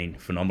defense, who have been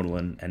phenomenal,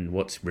 and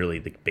what's really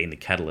been the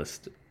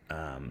catalyst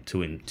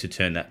to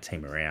turn that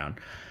team around.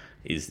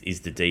 Is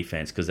the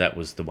defense, because that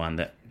was the one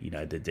that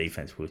the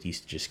defense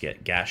used to just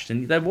get gashed,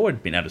 and they've always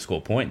been able to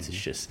score points. It's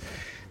just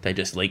they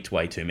just leaked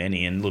way too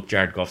many. And look,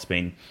 Jared Goff's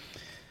been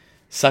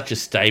such a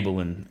stable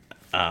and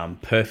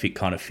perfect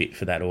kind of fit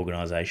for that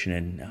organisation,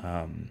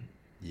 and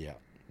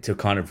to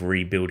kind of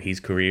rebuild his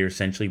career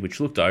essentially, which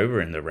looked over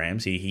in the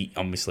Rams. He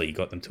obviously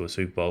got them to a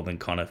Super Bowl, then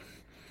kind of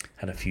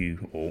had a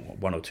few or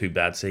one or two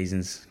bad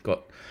seasons.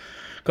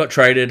 Got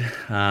traded.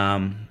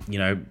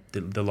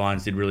 The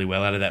Lions did really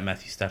well out of that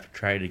Matthew Stafford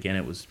trade. Again,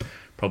 it was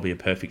probably a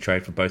perfect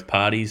trade for both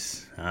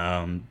parties.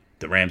 The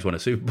Rams won a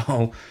Super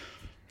Bowl.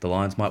 The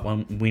Lions might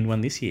win one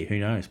this year. Who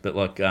knows?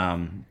 But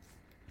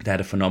they had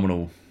a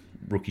phenomenal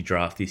rookie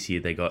draft this year.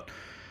 They got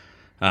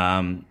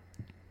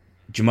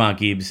Jamar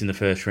Gibbs in the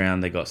first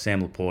round. They got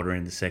Sam Laporta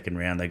in the second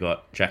round. They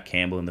got Jack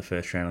Campbell in the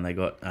first round, and they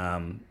got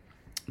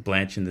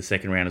Blanche in the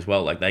second round as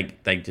well.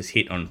 They just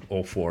hit on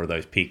all 4 of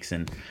those picks,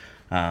 and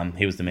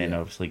he was the man that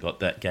obviously got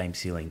that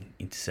game-sealing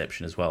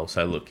interception as well.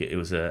 So, look, it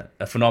was a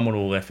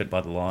phenomenal effort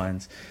by the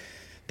Lions.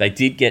 They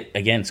did get,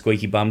 again,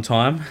 squeaky bum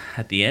time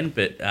at the end,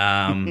 but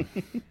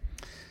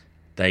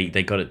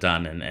they got it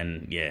done.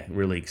 And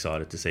really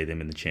excited to see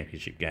them in the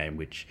championship game,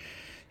 which,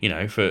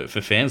 for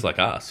fans like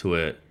us who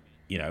are,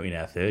 in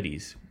our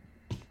 30s,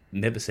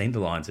 never seen the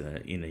Lions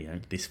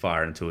in this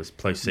far into a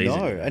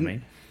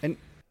postseason. No,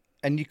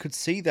 and you could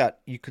see that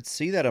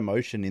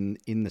emotion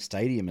in the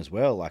stadium as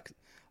well. Like,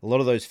 a lot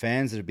of those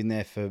fans that have been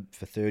there for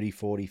 30,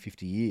 40,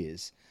 50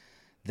 years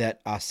that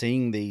are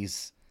seeing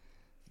these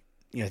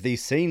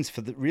scenes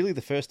for really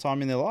the first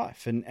time in their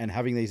life and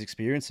having these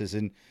experiences,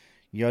 and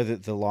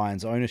the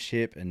Lions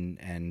ownership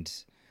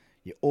and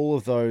all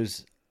of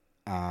those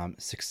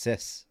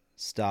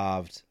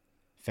success-starved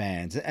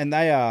fans, and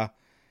they are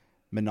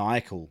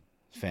maniacal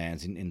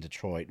fans in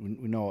Detroit.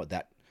 We know what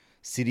that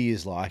city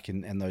is like,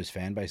 and those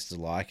fan bases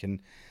are like, and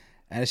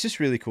it's just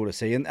really cool to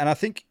see. And I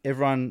think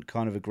everyone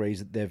kind of agrees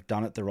that they've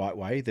done it the right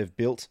way. They've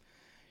built,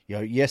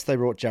 yes, they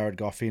brought Jared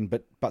Goff in,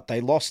 but they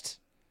lost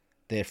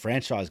their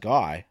franchise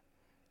guy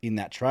in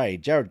that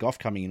trade. Jared Goff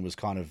coming in was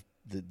kind of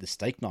the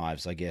steak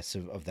knives, I guess,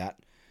 of that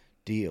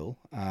deal.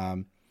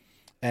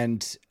 And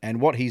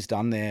what he's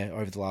done there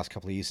over the last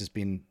couple of years has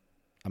been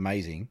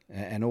amazing,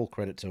 and all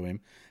credit to him.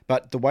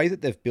 But the way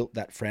that they've built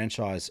that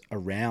franchise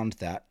around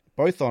that,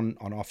 both on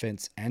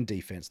offense and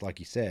defense, like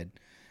you said,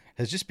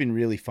 has just been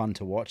really fun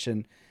to watch.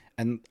 And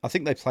I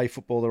think they play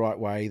football the right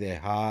way. They're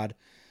hard,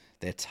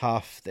 they're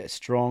tough, they're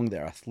strong,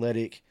 they're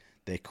athletic,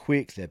 they're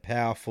quick, they're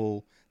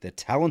powerful, they're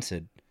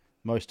talented,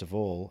 most of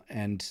all.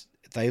 And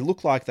they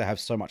look like they have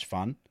so much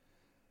fun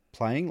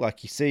playing.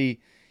 Like you see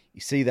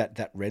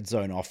that red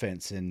zone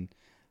offense, and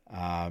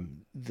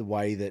the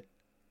way that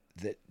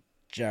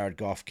Jared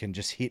Goff can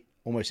just hit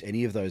almost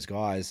any of those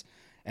guys.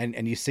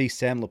 And you see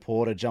Sam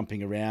Laporta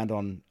jumping around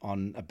on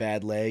a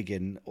bad leg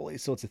and all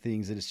these sorts of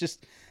things. And it's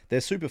just, they're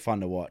super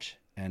fun to watch.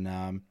 And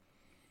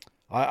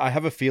I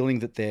have a feeling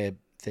that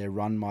their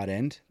run might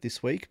end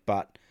this week,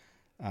 but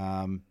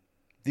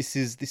this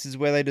is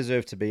where they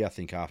deserve to be, I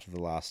think, after the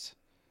last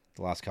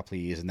couple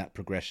of years, and that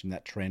progression,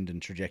 that trend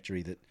and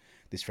trajectory that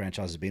this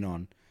franchise has been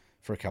on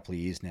for a couple of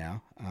years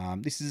now.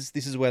 This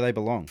is where they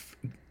belong.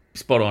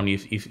 Spot on.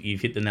 You've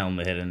hit the nail on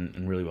the head,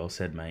 and really well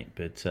said, mate.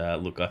 But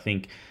look, I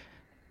think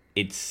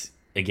it's,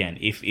 again,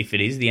 if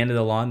it is the end of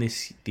the line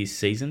this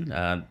season,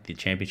 the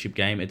championship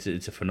game, it's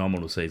a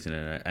phenomenal season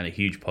and a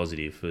huge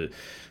positive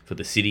for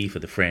the city, for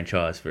the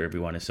franchise, for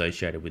everyone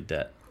associated with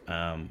that.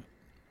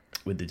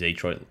 With the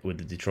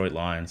Detroit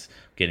Lions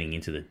getting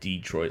into the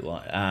Detroit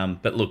Lions.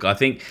 But look, I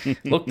think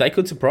they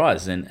could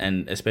surprise,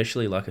 and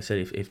especially, like I said,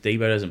 if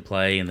Deebo doesn't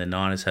play and the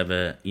Niners have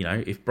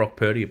if Brock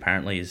Purdy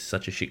apparently is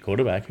such a shit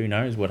quarterback, who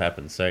knows what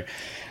happens. So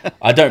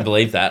I don't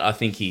believe that. I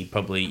think he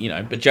probably,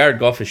 but Jared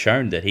Goff has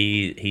shown that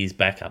he's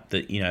back up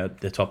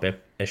the top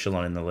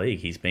echelon in the league.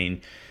 He's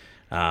been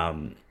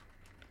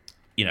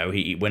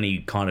when he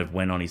kind of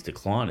went on his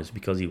decline, it's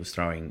because he was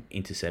throwing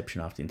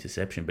interception after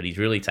interception, but he's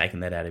really taken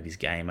that out of his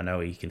game. I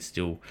know he can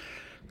still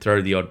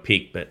throw the odd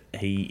pick, but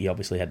he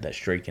obviously had that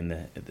streak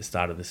at the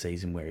start of the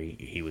season where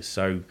he was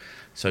so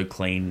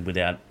clean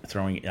without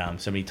throwing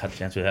so many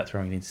touchdowns without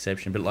throwing an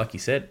interception. But like you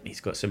said, he's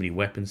got so many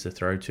weapons to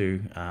throw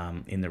to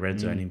in the red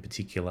zone in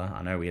particular.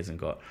 I know he hasn't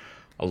got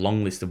a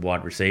long list of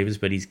wide receivers,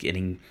 but he's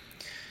getting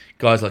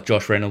guys like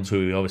Josh Reynolds,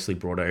 who he obviously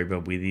brought over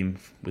with him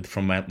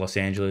from Los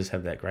Angeles,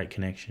 have that great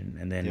connection.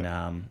 And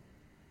then,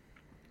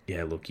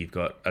 look, you've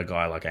got a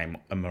guy like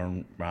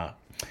Amon-Ra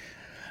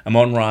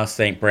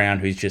St. Brown,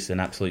 who's just an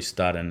absolute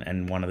stud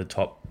and one of the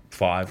top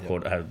 5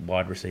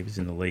 wide receivers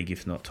in the league,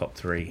 if not top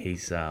 3.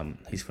 He's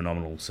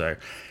phenomenal. So,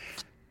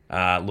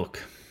 look,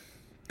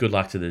 good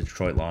luck to the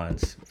Detroit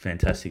Lions.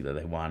 Fantastic that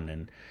they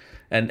won.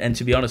 And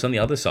to be honest, on the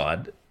other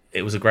side,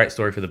 it was a great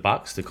story for the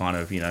Bucs to kind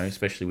of,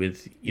 especially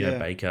with,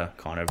 Baker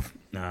kind of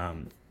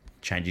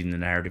changing the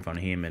narrative on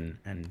him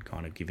and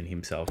kind of giving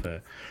himself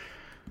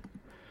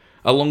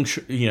a long,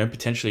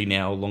 potentially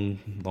now a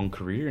long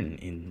career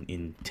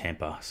in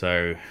Tampa.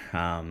 So,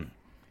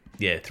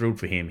 thrilled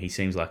for him. He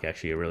seems like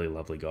actually a really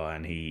lovely guy,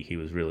 and he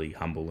was really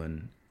humble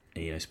and,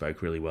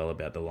 spoke really well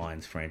about the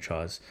Lions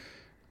franchise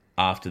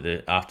after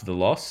the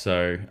loss.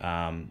 So,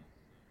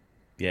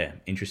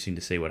 interesting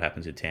to see what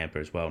happens at Tampa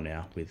as well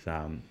now with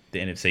the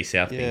NFC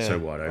South being so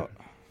wide open.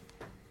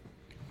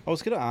 I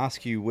was going to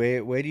ask you,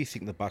 where do you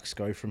think the Bucs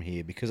go from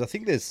here? Because I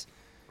think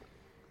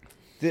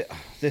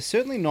they're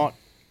certainly not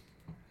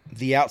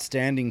the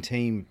outstanding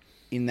team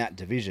in that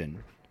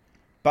division,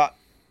 but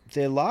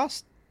their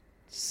last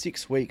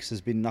 6 weeks has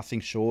been nothing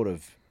short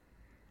of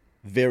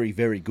very,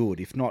 very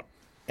good, if not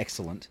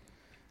excellent.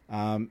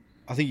 I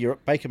think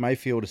Baker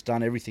Mayfield has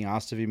done everything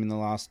asked of him in the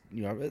last,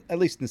 at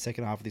least in the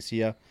second half of this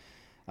year.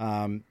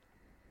 I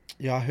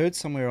heard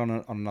somewhere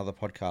on another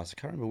podcast, I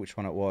can't remember which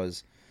one it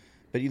was,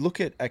 but you look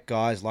at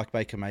guys like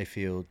Baker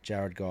Mayfield,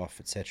 Jared Goff,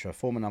 etc.,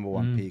 former number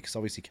 1 picks,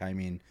 obviously came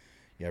in,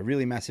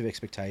 really massive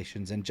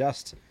expectations and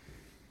just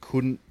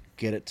couldn't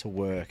get it to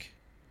work,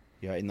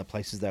 in the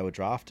places they were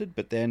drafted,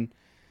 but then,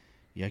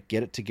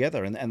 get it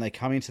together and they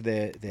come into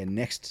their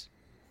next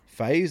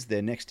phase,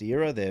 their next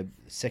era, their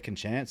second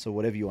chance or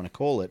whatever you want to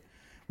call it,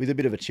 with a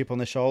bit of a chip on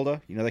their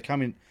shoulder. They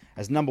come in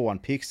as number 1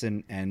 picks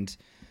and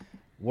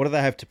what do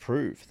they have to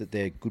prove? That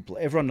they're good.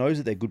 Everyone knows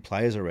that they're good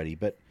players already,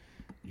 but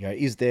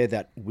is there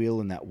that will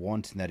and that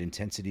want and that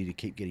intensity to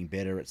keep getting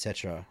better,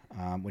 etc.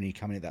 When you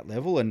come in at that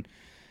level? And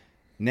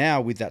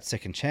now with that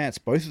second chance,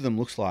 both of them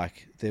looks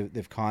like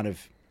they've kind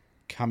of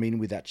come in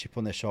with that chip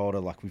on their shoulder,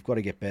 like we've got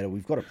to get better,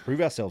 we've got to prove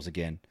ourselves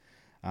again.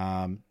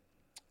 And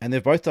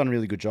they've both done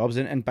really good jobs.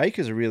 And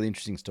Baker's a really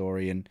interesting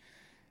story, and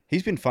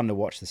he's been fun to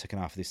watch the second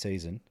half of this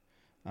season.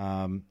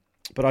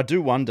 But I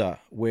do wonder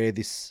where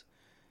this,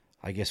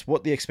 I guess,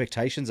 what the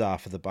expectations are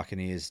for the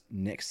Buccaneers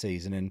next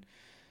season.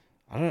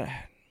 And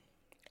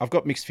I've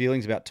got mixed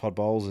feelings about Todd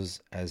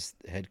Bowles as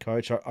head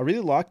coach. I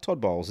really like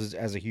Todd Bowles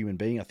as a human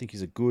being. I think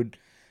he's a good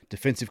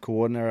defensive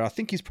coordinator. I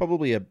think he's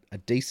probably a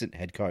decent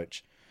head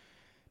coach.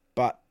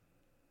 But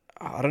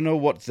I don't know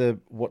what the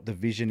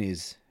vision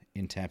is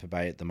in Tampa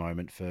Bay at the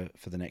moment for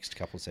the next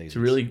couple of seasons. It's a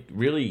really,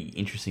 really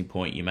interesting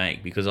point you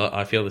make, because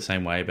I feel the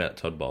same way about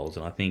Todd Bowles,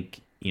 and I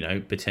think,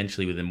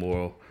 potentially with a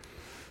more,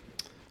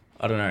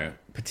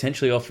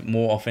 potentially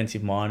more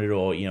offensive minded,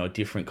 or, a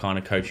different kind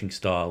of coaching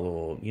style,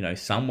 or,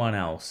 someone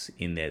else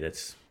in there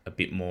that's a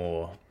bit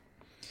more,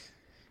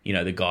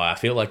 the guy. I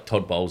feel like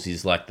Todd Bowles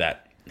is like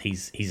that.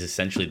 He's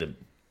essentially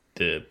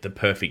the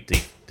perfect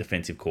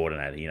defensive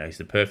coordinator. He's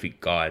the perfect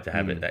guy to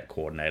have at that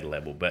coordinator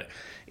level. But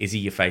is he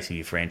your face of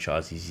your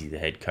franchise? Is he the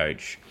head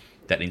coach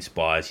that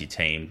inspires your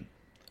team?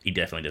 He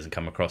definitely doesn't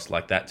come across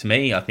like that to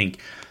me. I think,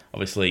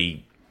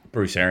 obviously,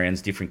 Bruce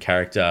Arians, different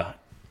character,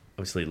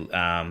 obviously.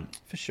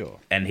 For sure.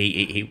 And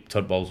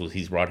Todd Bowles was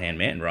his right-hand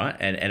man, right?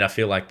 And I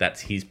feel like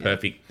that's his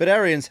perfect... But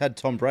Arians had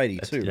Tom Brady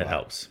too, that right?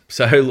 helps.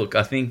 So, look,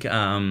 I think...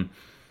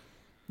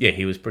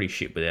 he was pretty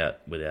shit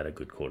without a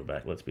good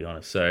quarterback, let's be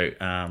honest. So...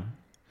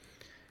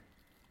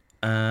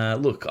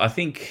 look, I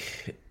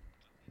think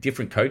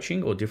different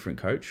coaching or different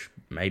coach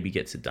maybe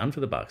gets it done for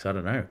the Bucs. I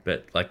don't know,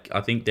 but I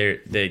think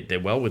they're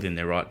well within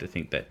their right to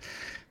think that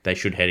they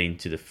should head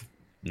into the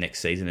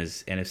next season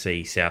as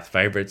NFC South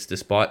favourites,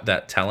 despite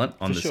that talent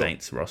on the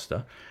Saints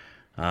roster.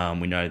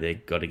 We know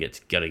they've got to get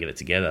it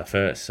together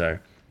first, so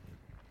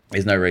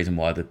there's no reason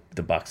why the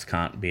Bucs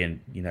can't be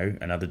in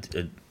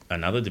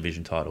another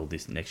division title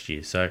this next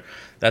year. So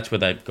that's where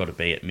they've got to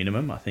be at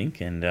minimum, I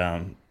think,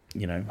 and.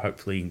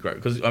 Hopefully grow.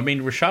 Because,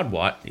 Rashad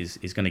White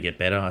is going to get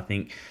better, I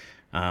think.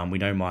 We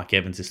know Mike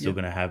Evans is still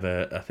going to have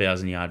a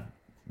 1,000-yard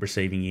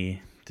receiving year,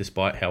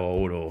 despite how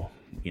old or,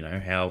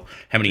 how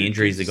many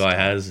injuries the guy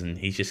has, and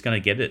he's just going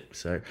to get it.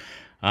 So,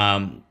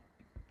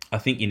 I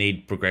think you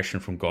need progression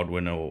from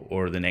Godwin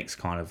or the next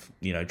kind of,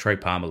 Trey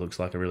Palmer looks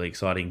like a really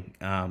exciting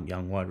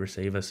young wide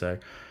receiver. So,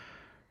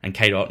 and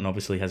Kate Otten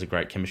obviously has a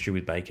great chemistry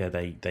with Baker.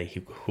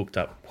 They hooked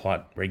up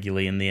quite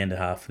regularly in the end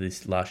half of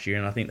this last year,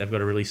 and I think they've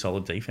got a really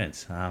solid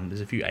defense. There's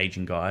a few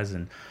aging guys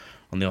and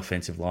on the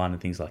offensive line and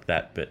things like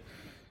that, but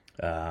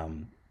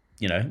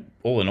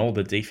all in all,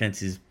 the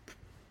defense is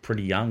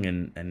pretty young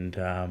and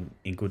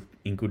in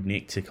good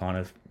nick to kind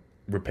of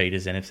repeat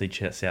as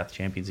NFC South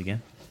champions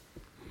again.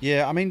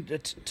 Yeah, I mean,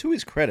 to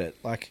his credit,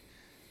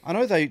 I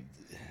know they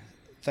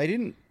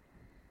didn't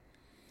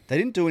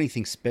do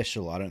anything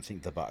special. I don't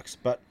think the Bucs,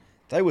 but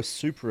they were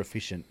super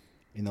efficient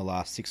in the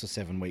last 6 or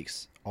 7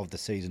 weeks of the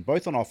season,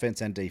 both on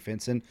offense and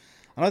defense. And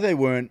I know they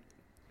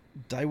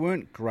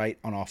weren't great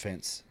on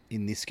offense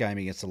in this game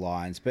against the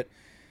Lions, but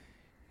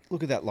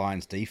look at that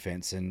Lions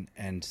defense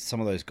and some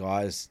of those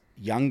guys,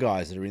 young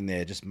guys that are in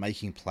there just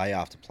making play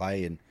after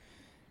play. And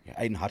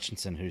Aiden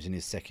Hutchinson, who's in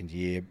his second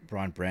year,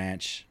 Brian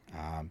Branch,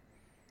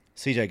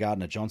 CJ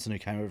Gardner-Johnson, who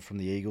came over from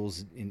the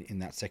Eagles in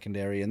that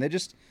secondary. And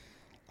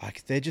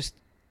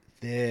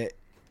they're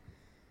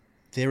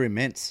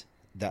immense.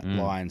 That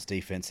Lions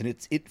defense, and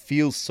it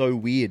feels so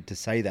weird to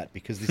say that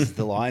because this is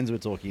the Lions we're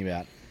talking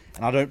about,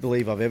 and I don't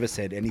believe I've ever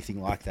said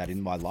anything like that in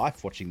my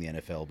life watching the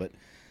NFL. But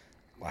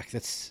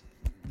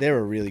they're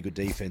a really good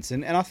defense,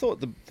 and I thought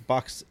the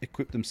Bucs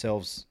equipped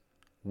themselves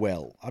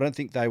well. I don't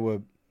think they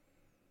were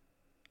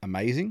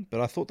amazing,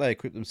 but I thought they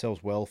equipped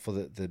themselves well for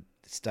the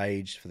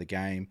stage, for the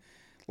game,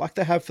 like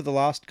they have for the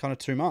last kind of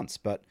 2 months.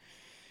 But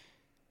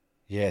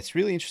yeah, it's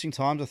really interesting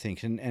times, I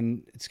think,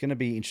 and it's going to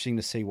be interesting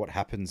to see what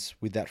happens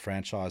with that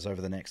franchise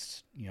over the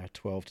next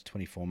 12 to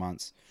 24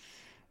 months,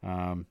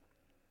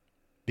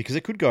 because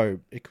it could go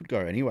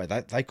anyway.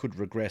 They could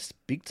regress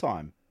big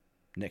time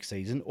next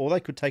season, or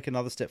they could take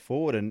another step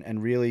forward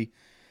and really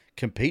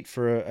compete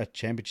for a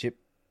championship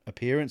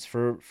appearance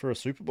for a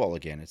Super Bowl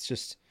again. It's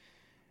just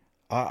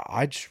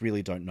I just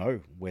really don't know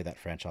where that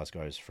franchise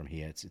goes from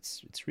here.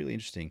 It's really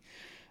interesting.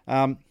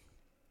 The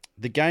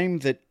game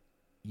that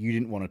you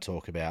didn't want to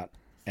talk about.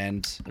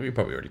 And we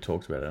probably already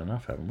talked about it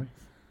enough, haven't we?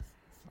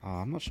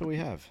 I'm not sure we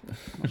have.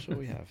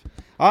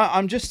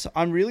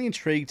 I'm really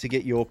intrigued to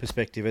get your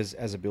perspective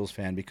as a Bills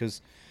fan,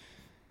 because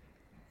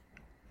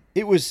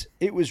it was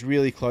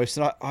really close,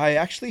 and I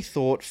actually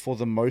thought for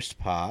the most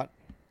part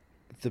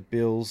the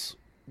Bills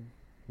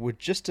were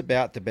just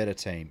about the better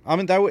team. I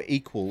mean, they were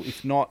equal,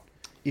 if not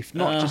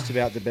just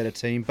about the better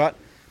team, but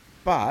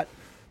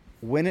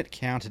when it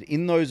counted,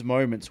 in those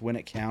moments when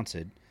it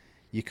counted,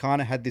 you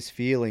kind of had this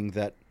feeling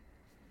that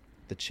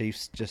the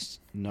Chiefs just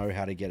know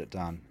how to get it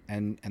done,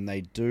 and they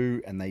do,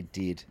 and they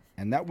did,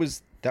 and that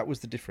was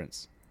the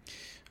difference.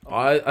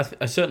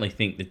 I certainly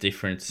think the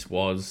difference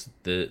was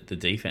the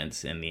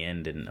defense in the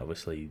end, and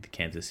obviously the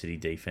Kansas City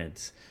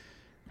defense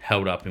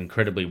held up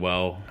incredibly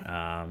well,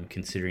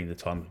 considering the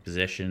time of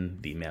possession,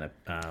 the amount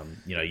of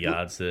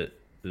yards that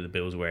the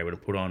Bills were able to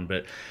put on.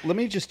 But let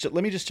me just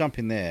jump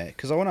in there,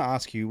 because I want to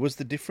ask you: was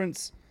the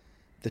difference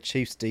the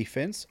Chiefs'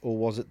 defense, or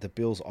was it the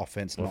Bills'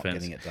 offense not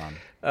getting it done?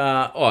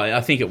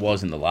 I think it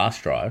was in the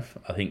last drive.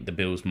 I think the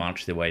Bills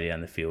marched their way down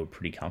the field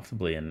pretty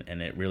comfortably, and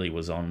it really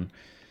was on.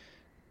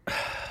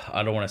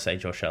 I don't want to say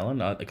Josh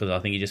Allen because I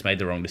think he just made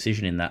the wrong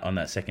decision on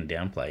that second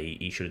down play.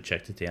 He should have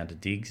checked it down to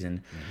Diggs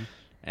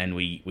and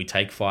we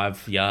take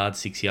 5 yards,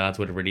 6 yards,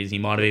 whatever it is. He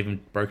might have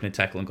even broken a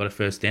tackle and got a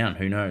first down.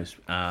 Who knows?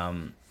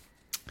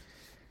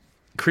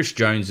 Chris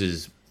Jones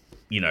is,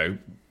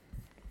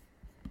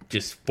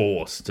 just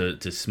forced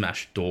to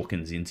smash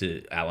Dawkins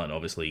into Allen.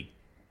 Obviously,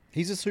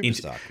 he's a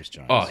superstar, Chris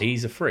Jones. Oh,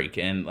 he's a freak,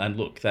 and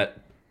look, that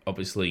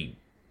obviously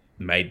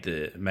made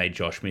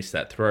Josh miss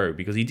that throw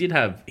because he did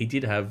have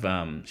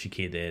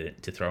Shakir there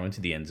to throw into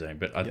the end zone.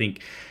 But I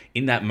think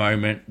in that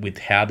moment, with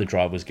how the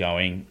drive was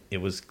going, it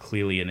was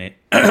clearly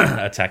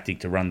a tactic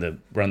to run the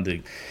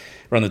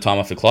time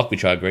off the clock,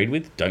 which I agreed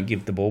with. Don't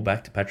give the ball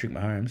back to Patrick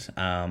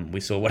Mahomes. We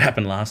saw what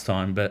happened last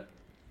time, but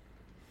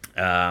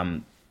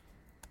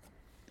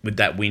with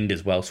that wind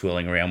as well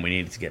swirling around, we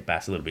needed to get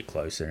Bass a little bit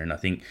closer. And I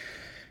think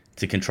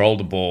to control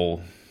the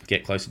ball,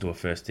 get closer to a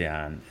first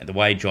down, and the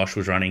way Josh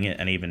was running it,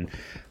 and even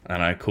I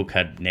know Cook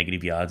had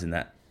negative yards in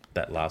that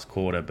last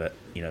quarter, but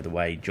the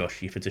way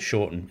Josh, if it's a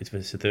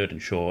 3rd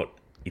and short,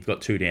 you've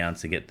got 2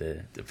 downs to get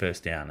the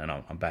first down, and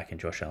I'm backing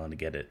Josh Allen to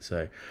get it.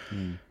 So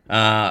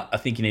I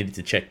think you needed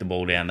to check the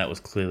ball down. That was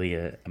clearly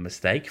a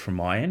mistake from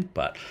my end,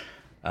 but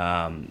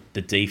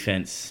the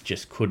defense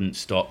just couldn't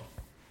stop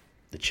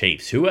the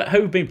Chiefs, who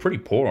have been pretty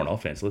poor on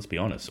offense, let's be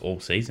honest, all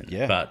season.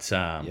 Yeah. But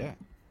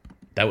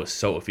they were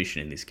so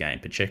efficient in this game.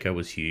 Pacheco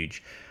was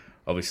huge.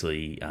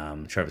 Obviously,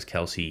 Travis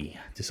Kelce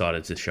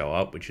decided to show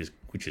up, which is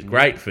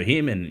great for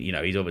him, and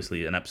he's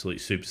obviously an absolute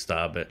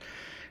superstar. But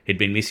he'd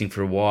been missing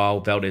for a while.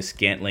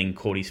 Valdez-Scantling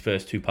caught his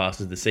first 2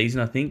 passes of the season,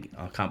 I think.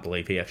 I can't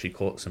believe he actually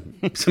caught some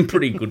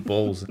pretty good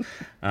balls.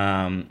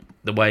 The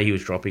way he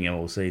was dropping them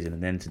all season,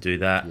 and then to do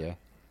that. Yeah.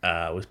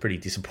 Was pretty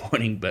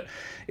disappointing, but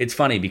it's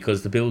funny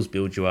because the Bills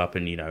build you up,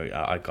 and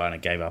I kind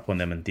of gave up on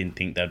them and didn't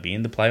think they'd be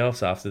in the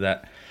playoffs after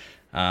that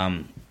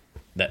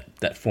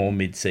that form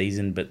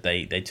mid-season, but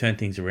they turned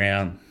things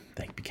around.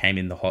 They became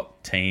in the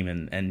hot team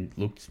and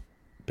looked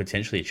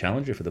potentially a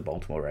challenger for the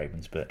Baltimore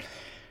Ravens, but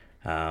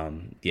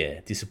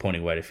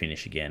disappointing way to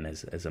finish again,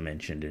 as I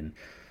mentioned.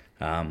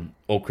 And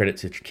all credit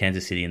to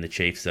Kansas City and the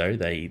Chiefs, though.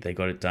 They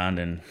got it done,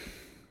 and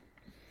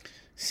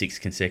 6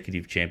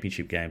 consecutive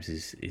championship games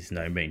is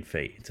no mean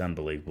feat. It's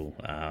unbelievable.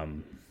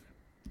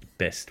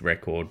 Best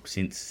record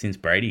since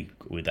Brady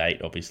with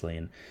 8, obviously,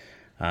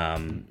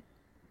 and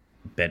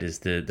betters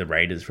the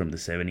Raiders from the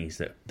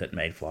 70s that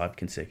made 5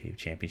 consecutive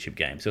championship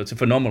games. So it's a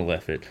phenomenal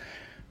effort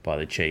by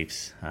the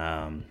Chiefs.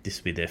 This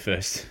will be their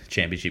first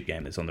championship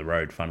game that's on the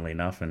road, funnily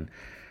enough, and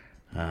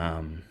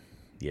an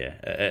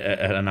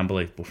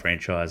unbelievable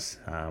franchise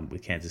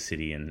with Kansas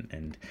City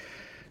and.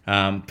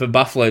 For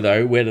Buffalo,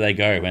 though, where do they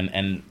go?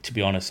 And to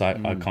be honest,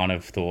 I kind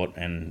of thought,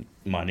 and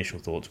my initial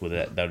thoughts were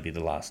that would be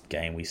the last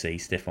game we see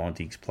Stephon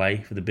Diggs play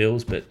for the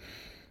Bills, but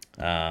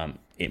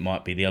it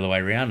might be the other way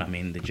around. I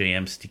mean, the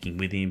GM's sticking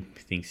with him.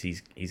 He thinks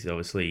he's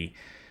obviously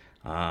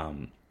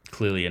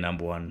clearly a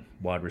number 1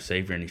 wide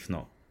receiver, and if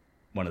not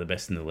one of the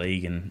best in the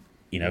league. And,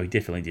 he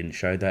definitely didn't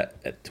show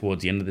that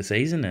towards the end of the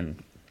season,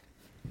 and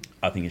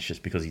I think it's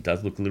just because he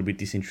does look a little bit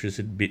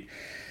disinterested,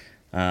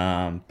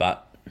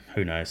 but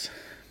who knows?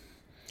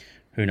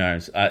 Who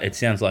knows? It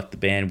sounds like the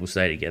band will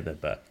stay together,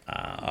 but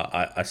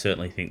I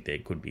certainly think there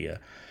could be a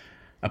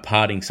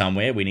parting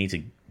somewhere. We need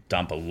to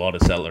dump a lot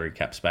of salary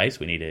cap space.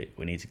 We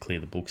need to clear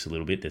the books a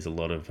little bit. There's a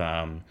lot of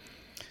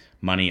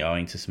money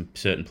owing to some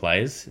certain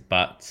players,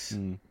 but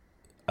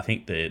I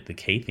think the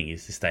key thing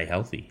is to stay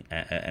healthy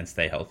and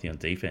stay healthy on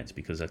defense,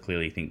 because I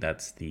clearly think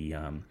that's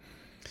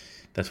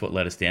what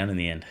let us down in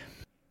the end.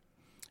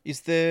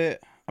 Is there?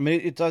 I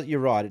mean, it does.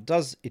 You're right. It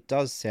does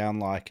sound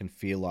like and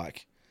feel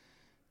like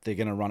they're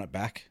going to run it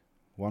back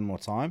one more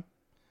time.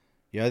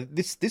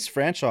 This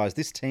franchise,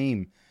 this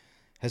team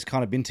has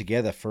kind of been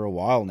together for a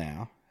while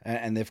now,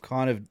 and they've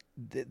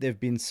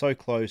been so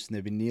close, and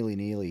they've been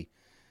nearly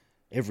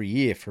every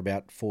year for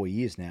about 4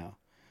 years now.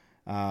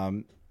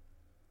 Do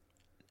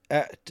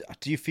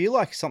you feel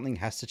like something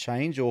has to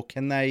change, or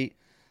can they,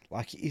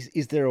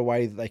 is there a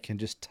way that they can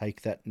just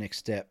take that next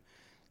step?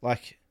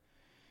 Like,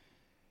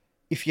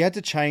 if you had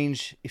to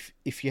change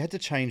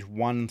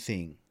one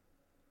thing,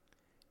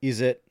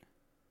 is it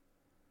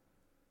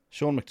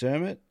Sean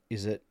McDermott?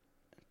 Is it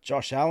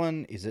Josh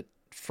Allen? Is it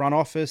front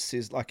office? They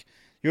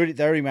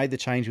already made the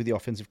change with the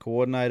offensive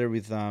coordinator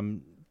with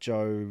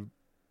Joe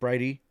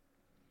Brady.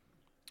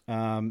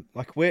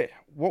 What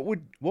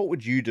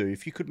would you do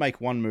if you could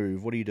make one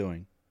move? What are you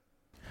doing?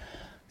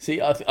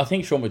 See, I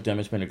think Sean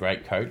McDermott's been a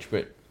great coach,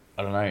 but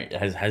I don't know.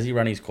 Has he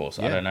run his course?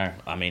 Yeah. I don't know.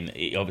 I mean,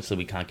 obviously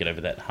we can't get over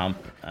that hump.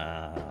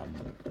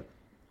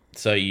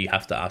 So you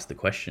have to ask the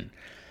question.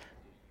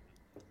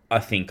 I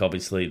think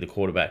obviously the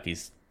quarterback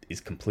is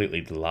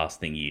completely the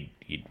last thing you'd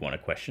want to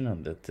question,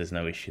 and there's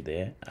no issue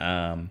there.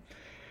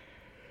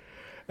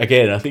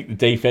 Again, I think the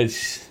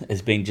defense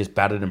has been just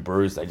battered and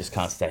bruised. They just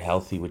can't stay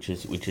healthy, which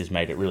has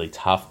made it really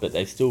tough. But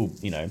they still,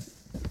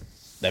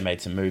 they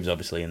made some moves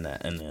obviously in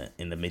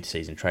the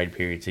mid-season trade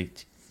period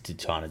to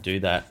trying to do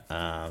that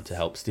to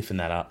help stiffen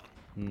that up.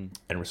 And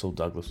Rasul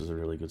Douglas was a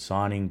really good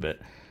signing, but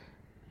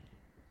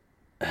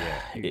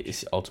Yeah, huge.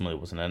 it ultimately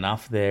wasn't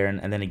enough there.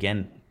 And then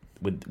again,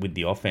 with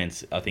the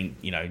offense, I think,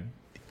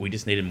 we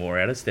just needed more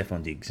out of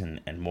Stephon Diggs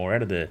and more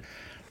out of the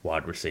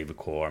wide receiver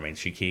core. I mean,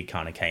 Shakir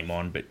kind of came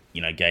on, but,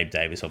 Gabe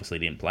Davis obviously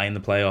didn't play in the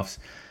playoffs.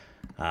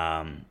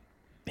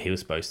 He was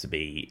supposed to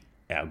be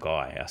our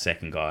guy, our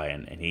second guy,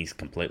 and he's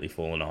completely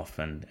fallen off.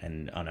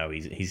 And I know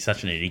he's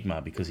such an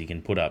enigma because he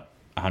can put up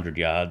 100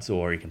 yards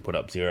or he can put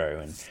up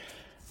 0.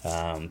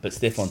 But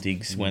Stephon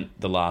Diggs went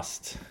the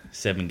last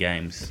 7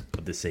 games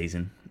of the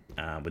season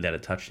without a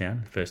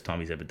touchdown. First time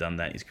he's ever done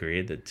that in his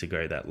career, to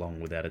go that long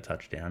without a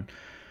touchdown.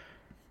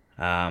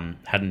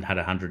 Hadn't had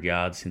 100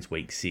 yards since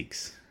week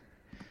 6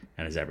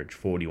 and has averaged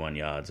 41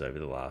 yards over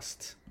the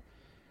last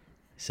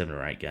 7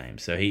 or 8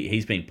 games. So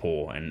he's been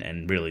poor,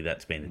 and really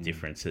that's been the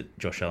difference, that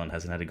Josh Allen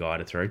hasn't had a guy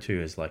to throw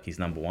to as like his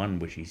number one,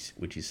 which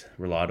he's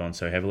relied on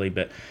so heavily.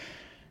 But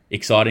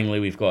excitingly,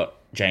 we've got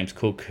James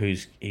Cook,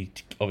 he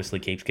obviously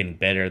keeps getting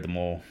better the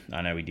more.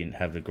 I know we didn't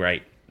have a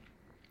great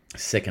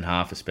second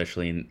half,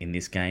 especially in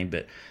this game,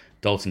 but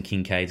Dalton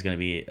Kincaid's going to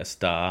be a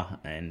star,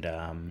 and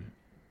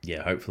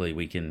hopefully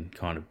we can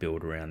kind of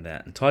build around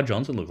that. And Ty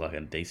Johnson looked like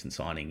a decent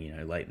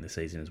signing, late in the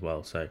season as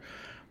well. So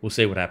we'll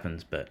see what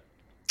happens, but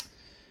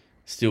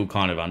still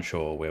kind of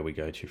unsure where we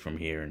go to from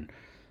here, and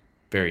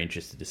very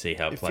interested to see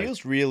how it plays.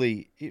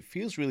 It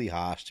feels really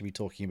harsh to be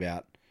talking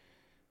about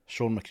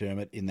Sean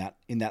McDermott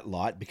in that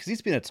light, because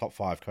he's been a top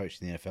 5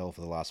 coach in the NFL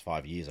for the last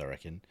 5 years, I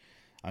reckon.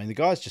 I mean, the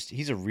guy's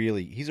he's a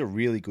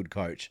really good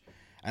coach,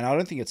 and I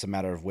don't think it's a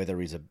matter of whether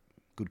he's a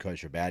good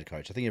coach or a bad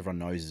coach. I think everyone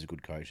knows he's a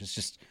good coach. It's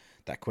just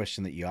that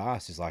question that you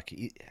asked is like,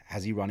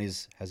 has he run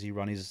his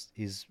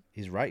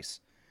race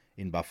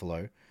in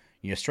Buffalo?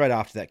 Straight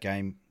after that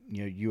game,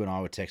 you and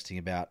I were texting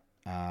about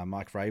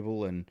Mike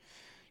Vrabel, and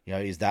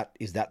is that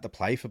the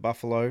play for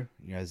Buffalo?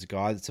 There's a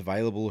guy that's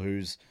available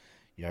who's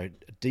a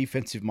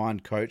defensive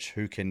mind coach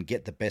who can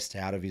get the best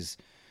out of his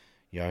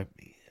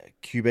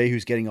QB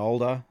who's getting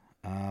older,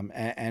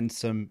 and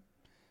some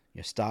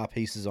star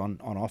pieces on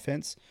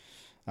offense.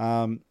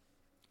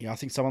 I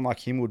think someone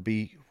like him would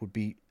be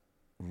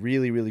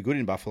really, really good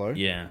in Buffalo.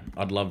 Yeah,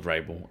 I'd love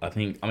Vrabel.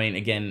 I mean,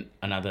 again,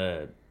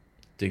 another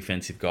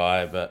defensive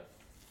guy, but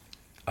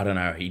I don't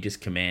know. He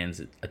just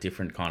commands a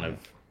different kind of,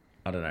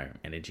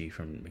 energy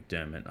from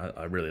McDermott.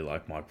 I really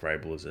like Mike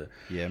Vrabel as a...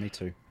 Yeah, me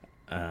too.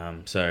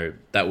 So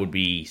that would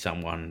be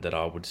someone that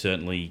I would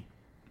certainly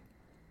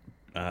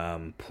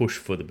push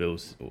for the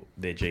Bills,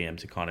 their GM,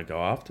 to kind of go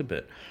after,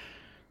 but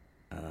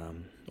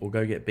or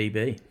go get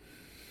BB.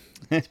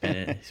 It's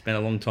been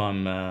a long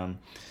time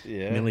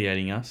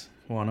humiliating us.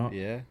 Why not?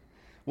 Yeah.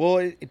 Well,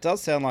 it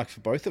does sound like for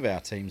both of our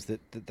teams that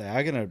they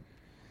are going to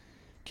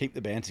keep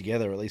the band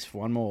together at least for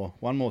one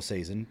more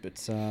season.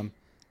 But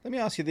let me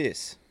ask you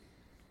this: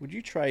 would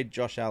you trade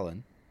Josh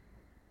Allen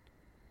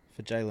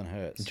for Jalen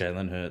Hurts?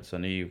 Jalen Hurts. I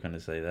knew you were going to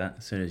say that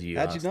as soon as you.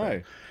 How'd you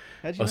know?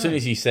 As soon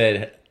as you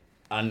said,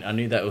 I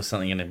knew that was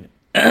something in it.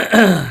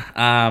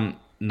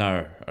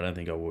 No, I don't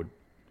think I would.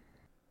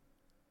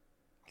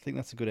 I think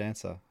that's a good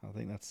answer. I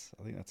think that's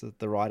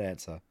the right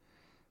answer.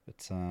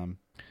 But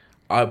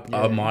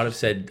I might have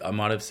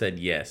said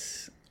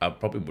yes. I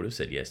probably would have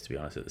said yes, to be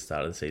honest, at the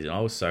start of the season. I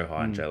was so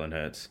high on Jalen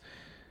Hurts,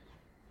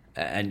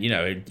 and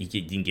he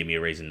didn't give me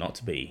a reason not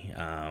to be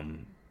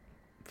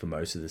for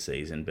most of the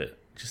season, but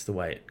just the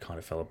way it kind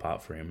of fell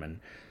apart for him,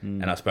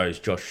 and I suppose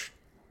Josh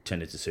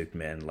turned into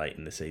Superman late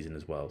in the season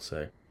as well.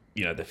 So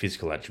the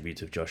physical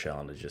attributes of Josh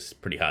Allen are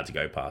just pretty hard to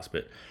go past,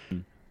 but.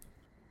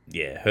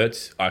 Yeah,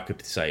 Hurts, I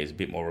could say, is a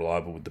bit more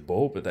reliable with the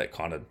ball, but that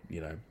kind of,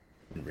 didn't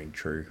ring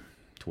true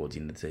towards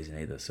the end of the season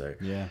either. So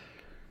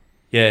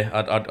yeah,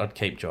 I'd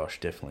keep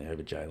Josh definitely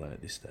over Jalen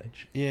at this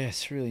stage. Yeah,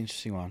 it's a really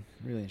interesting one.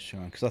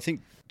 Because I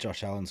think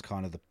Josh Allen's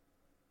kind of the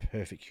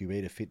perfect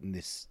QB to fit in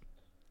this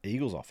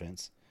Eagles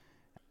offense.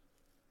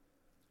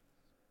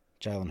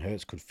 Jalen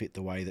Hurts could fit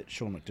the way that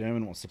Sean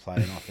McDermott wants to play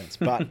an offense,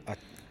 but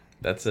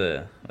That's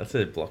a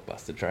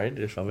blockbuster trade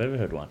if I've ever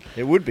heard one.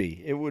 It would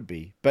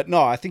be. But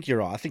no, I think you're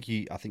right. I think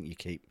you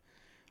keep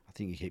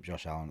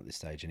Josh Allen at this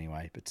stage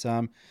anyway. But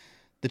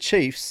the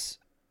Chiefs,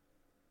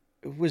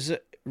 it was a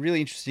really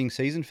interesting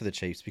season for the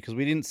Chiefs because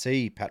we didn't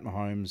see Pat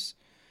Mahomes,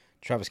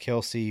 Travis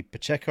Kelce,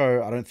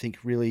 Pacheco. I don't think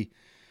really,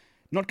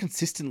 not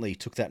consistently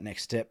took that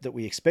next step that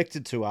we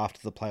expected to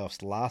after the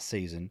playoffs last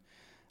season.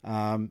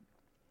 But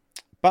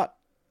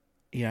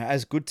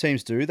as good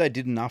teams do, they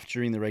did enough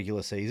during the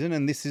regular season,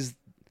 and this is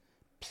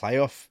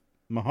playoff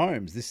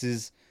Mahomes. This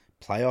is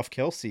playoff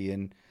Kelce.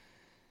 And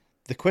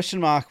the question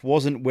mark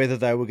wasn't whether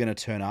they were going to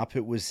turn up.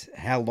 It was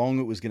how long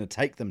it was going to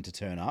take them to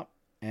turn up.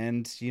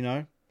 And,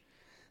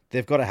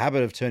 they've got a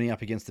habit of turning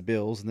up against the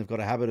Bills, and they've got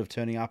a habit of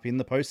turning up in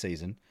the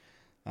postseason.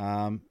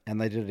 And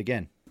they did it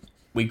again.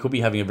 We could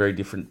be having a very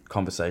different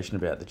conversation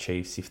about the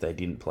Chiefs if they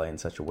didn't play in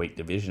such a weak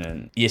division.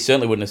 And you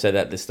certainly wouldn't have said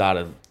that at the start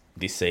of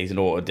this season,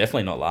 or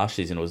definitely not last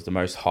season. It was the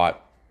most hyped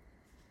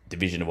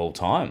division of all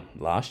time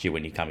last year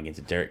when you're coming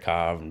into Derek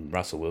Carr and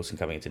Russell Wilson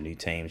coming into new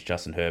teams,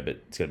 Justin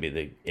Herbert, it's going to be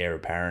the heir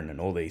apparent and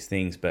all these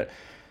things. But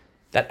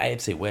that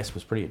AFC West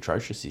was pretty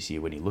atrocious this year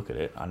when you look at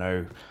it. I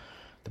know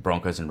the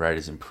Broncos and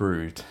Raiders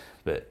improved,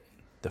 but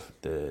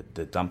the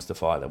dumpster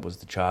fire that was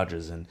the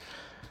Chargers, and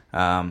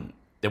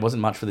there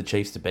wasn't much for the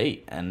Chiefs to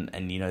beat, and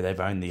they've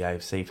owned the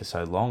AFC for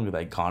so long.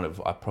 They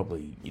I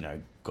probably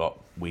got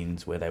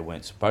wins where they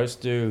weren't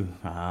supposed to.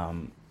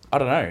 I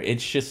don't know.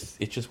 It's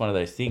just one of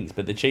those things.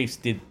 But the Chiefs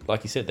did,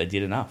 like you said, they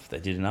did enough. They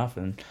did enough,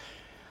 and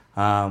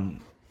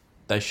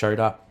they showed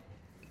up.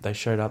 They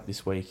showed up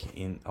this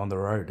week on the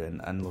road,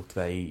 and look,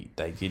 they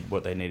did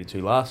what they needed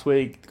to last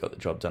week. Got the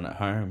job done at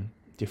home.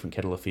 Different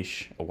kettle of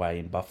fish away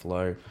in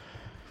Buffalo.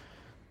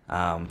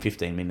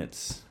 15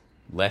 minutes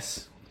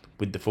less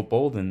with the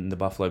football than the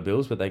Buffalo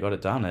Bills, but they got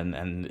it done.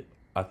 And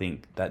I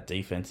think that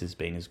defense has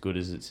been as good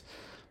as it's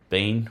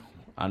been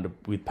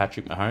with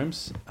Patrick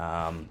Mahomes.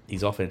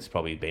 His offense has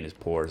probably been as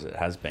poor as it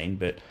has been,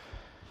 but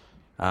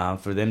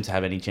for them to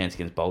have any chance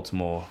against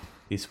Baltimore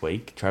this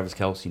week, Travis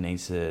Kelce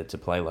needs to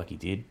play like he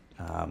did,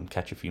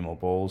 catch a few more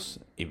balls,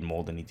 even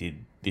more than he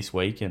did this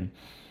week, and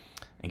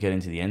get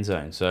into the end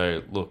zone.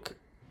 So look,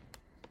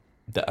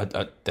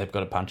 they've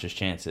got a puncher's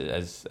chance.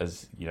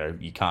 As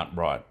you can't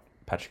write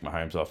Patrick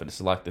Mahomes off, and it's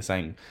like the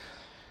same.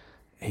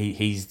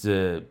 He's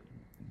the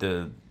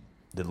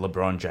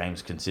LeBron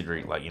James,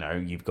 considering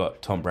you've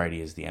got Tom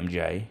Brady as the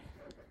MJ.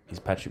 Is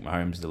Patrick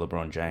Mahomes the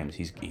LeBron James?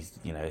 He's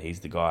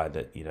the guy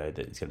that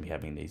that is going to be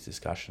having these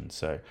discussions.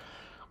 So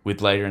with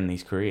later in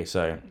his career,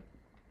 so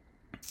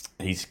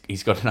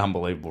he's got an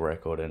unbelievable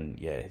record, and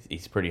yeah,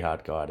 he's a pretty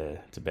hard guy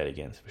to bet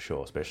against for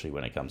sure, especially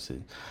when it comes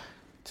to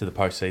the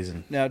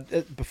postseason. Now,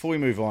 before we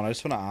move on, I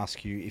just want to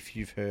ask you if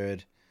you've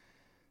heard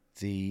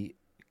the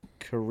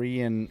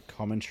Korean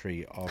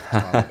commentary of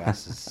Tyler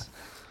Bass's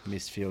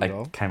missed field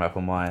goal. It came up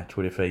on my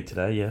Twitter feed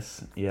today.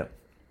 Yes, yep.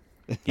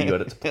 You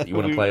got it. You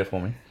want to play it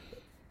for me?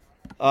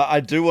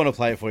 I do want to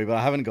play it for you, but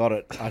I haven't got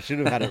it. I should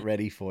have had it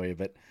ready for you,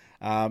 but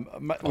I'll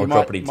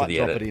drop it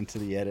into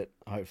the edit.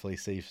 Hopefully,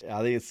 see.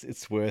 I think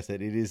it's worth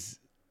it.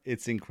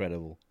 It's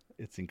incredible.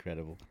 It's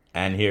incredible.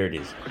 And here it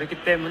is.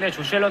 그렇기 때문에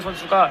조시 앨런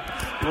선수가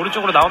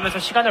오른쪽으로 나오면서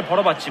시간을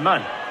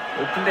벌어봤지만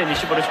오픈된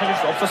리시버를 찾을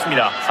수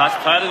없었습니다.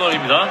 44야드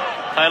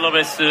거리입니다. 타일러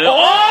베스.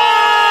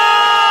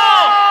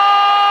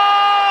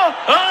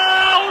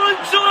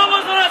 오른쪽으로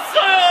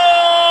벗어났어요.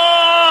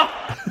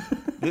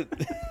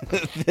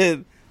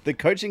 The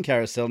coaching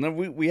carousel. Now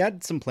we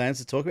had some plans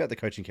to talk about the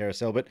coaching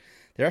carousel, but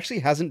there actually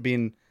hasn't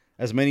been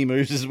as many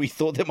moves as we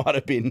thought there might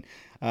have been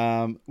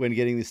when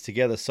getting this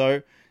together.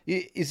 So,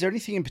 is there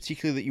anything in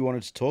particular that you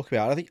wanted to talk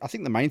about? I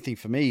think the main thing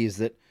for me is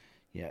that,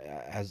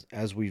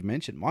 as we've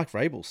mentioned, Mike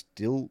Vrabel's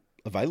still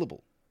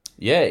available.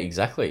 Yeah,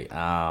 exactly.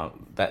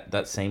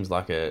 That seems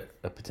like a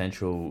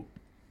potential.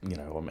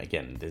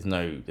 Again, there's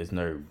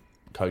no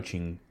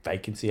coaching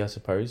vacancy, I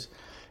suppose,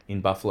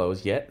 in Buffalo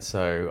as yet.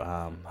 So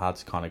hard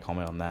to kind of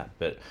comment on that.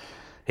 But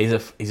he's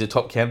a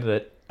top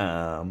candidate.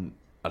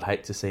 I'd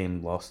hate to see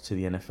him lost to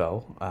the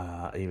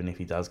NFL, even if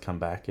he does come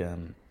back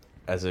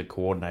as a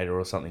coordinator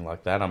or something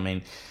like that. I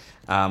mean,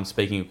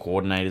 speaking of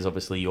coordinators,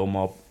 obviously your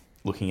mob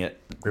looking at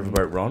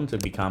Riverboat Ron to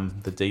become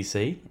the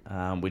DC,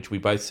 which we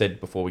both said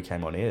before we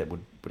came on air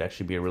would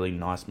actually be a really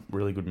nice,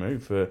 really good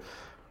move for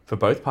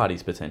both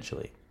parties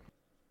potentially.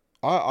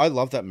 I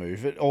love that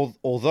move.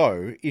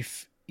 Although,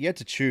 if you had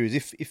to choose,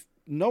 if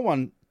no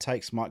one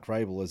takes Mike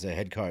Vrabel as their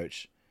head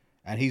coach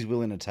and he's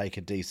willing to take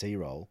a DC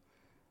role,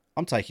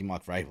 I'm taking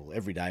Mike Vrabel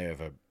every day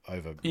over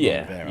Rivera.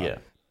 Yeah.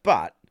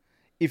 But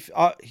if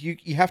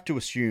you have to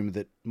assume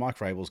that Mike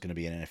Vrabel is going to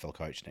be an NFL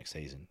coach next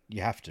season,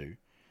 you have to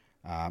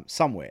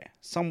somewhere,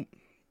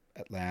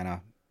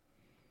 Atlanta,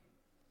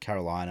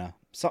 Carolina,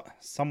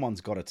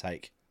 someone's got to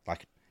take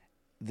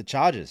the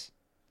Chargers.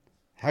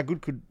 How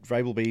good could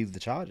Vrabel be the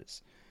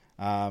Chargers?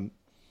 I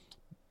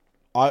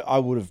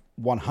would have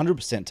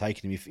 100%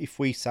 taken him if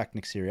we sacked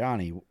Nick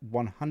Sirianni.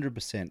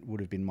 100%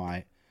 would have been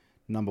my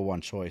number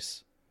one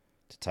choice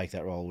to take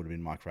that role. Would have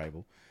been Mike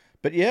Vrabel.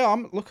 But yeah,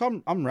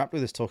 I'm wrapped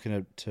with this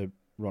talking to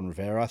Ron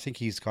Rivera. I think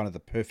he's kind of the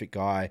perfect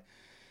guy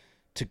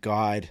to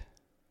guide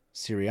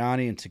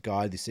Sirianni and to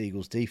guide this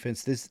Eagles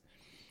defense. There's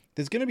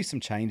going to be some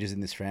changes in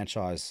this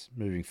franchise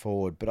moving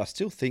forward, but I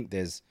still think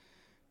there's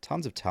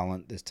tons of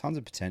talent, there's tons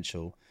of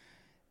potential,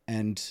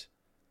 and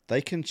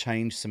they can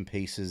change some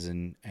pieces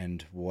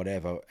and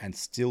whatever and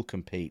still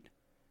compete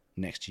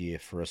next year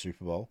for a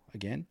Super Bowl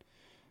again.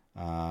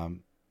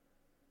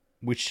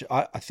 Which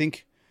I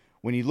think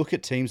when you look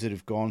at teams that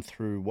have gone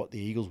through what the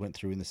Eagles went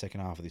through in the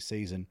second half of this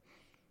season,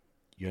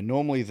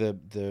 normally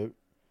the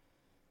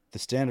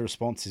standard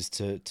response is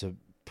to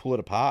pull it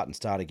apart and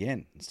start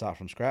again and start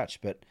from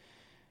scratch. But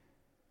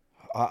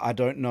I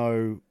don't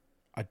know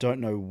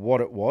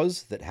what it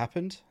was that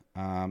happened.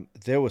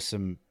 There were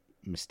some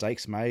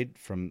mistakes made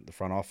from the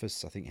front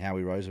office. I think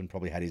Howie Roseman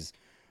probably had his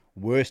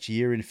worst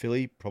year in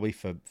Philly, probably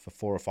for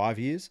 4 or 5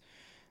 years,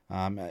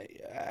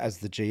 as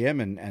the GM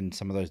and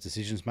some of those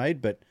decisions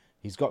made. But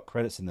he's got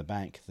credits in the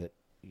bank that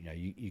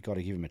you got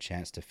to give him a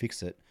chance to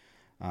fix it.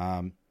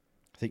 I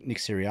think Nick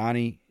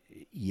Sirianni,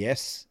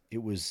 yes,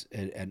 it was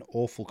an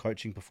awful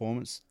coaching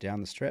performance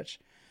down the stretch,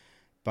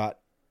 but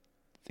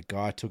the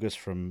guy took us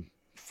from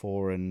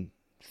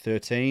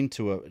 4-13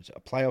 to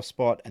a playoff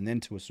spot and then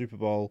to a Super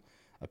Bowl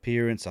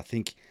appearance. I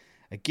think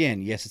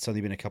again, yes, it's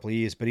only been a couple of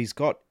years, but he's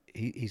got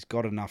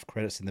enough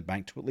credits in the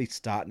bank to at least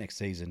start next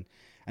season.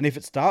 And if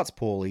it starts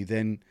poorly,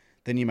 then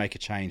you make a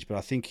change. But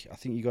I think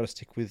you got to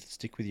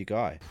stick with your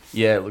guy.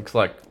 Yeah, it looks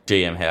like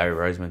GM Harry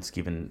Roseman's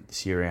given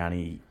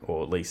Sirianni,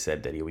 or at least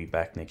said that he'll be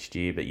back next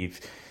year. But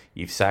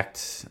you've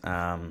sacked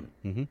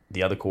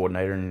the other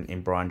coordinator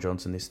in Brian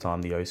Johnson this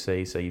time, the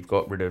OC. So you've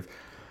got rid of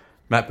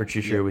Matt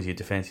Patricia, who was your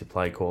defensive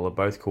play caller.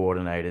 Both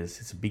coordinators.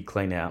 It's a big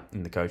clean out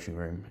in the coaching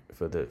room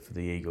for the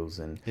Eagles,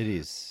 and it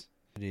is,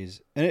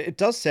 and it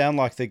does sound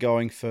like they're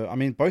going for. I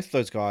mean, both of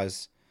those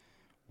guys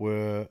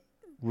were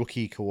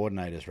rookie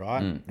coordinators,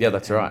 right? Yeah,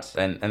 that's right.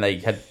 And they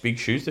had big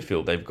shoes to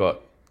fill. They've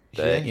got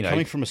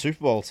coming from a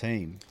Super Bowl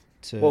team.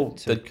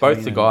 Both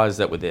the guys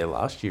that were there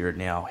last year are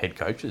now head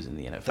coaches in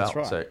the NFL. That's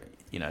right. So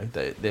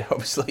they're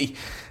obviously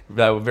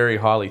they were very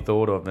highly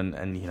thought of, and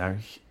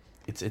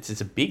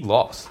it's a big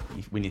loss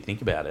when you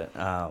think about it,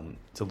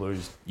 to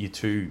lose your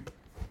two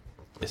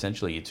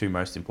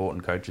most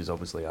important coaches,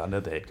 obviously under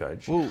the head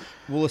coach.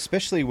 Well,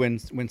 especially when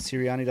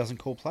Sirianni doesn't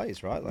call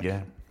plays, right?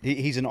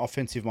 He's an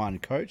offensive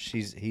minded coach.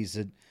 He's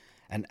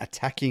an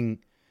attacking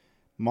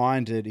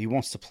minded. He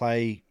wants to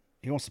play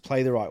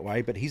the right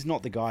way, but he's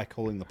not the guy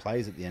calling the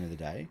plays at the end of the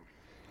day.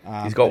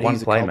 He's got one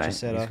play, mate.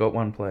 Setter. He's got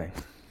one play.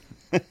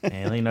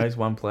 He only knows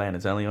one play, and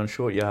it's only on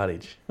short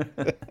yardage.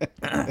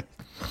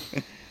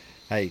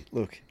 Hey,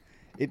 look,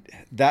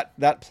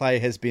 that play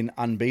has been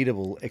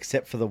unbeatable,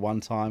 except for the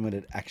one time when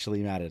it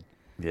actually mattered.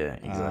 Yeah,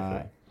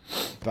 exactly.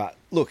 But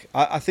look,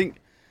 I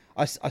think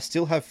I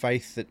still have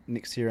faith that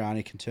Nick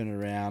Sirianni can turn it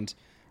around.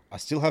 I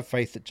still have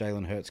faith that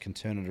Jalen Hurts can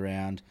turn it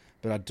around.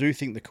 But I do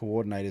think the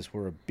coordinators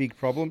were a big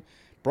problem.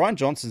 Brian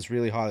Johnson's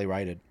really highly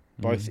rated,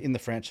 both in the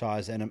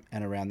franchise and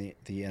around the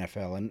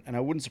NFL. And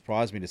it wouldn't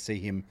surprise me to see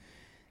him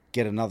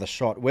get another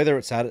shot, whether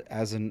it's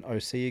as an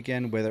OC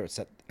again, whether it's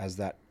as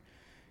that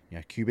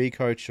QB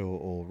coach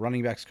or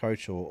running backs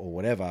coach or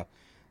whatever.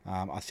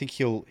 I think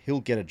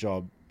he'll get a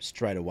job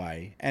straight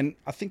away. And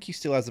I think he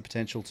still has the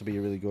potential to be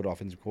a really good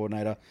offensive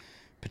coordinator,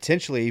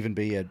 potentially even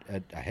be a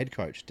head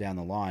coach down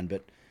the line,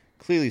 but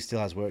clearly still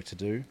has work to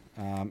do.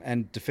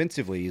 And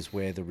defensively is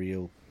where the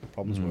real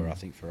problems were, I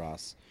think, for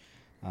us.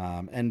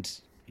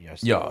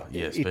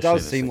 It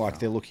does seem like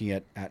they're looking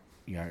at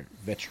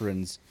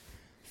veterans,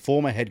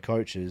 former head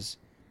coaches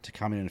to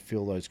come in and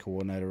fill those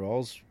coordinator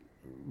roles.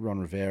 Ron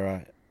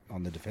Rivera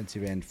on the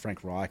defensive end,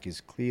 Frank Reich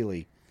is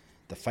clearly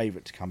the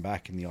favourite to come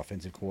back in the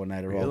offensive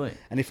coordinator role.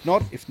 And if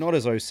not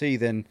as OC,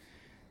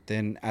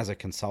 then as a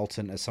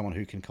consultant, as someone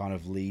who can kind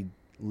of lead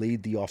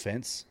the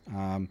offense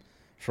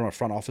from a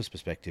front office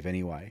perspective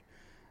anyway,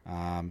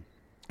 and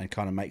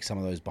kind of make some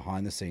of those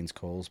behind the scenes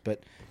calls.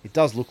 But it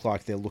does look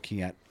like they're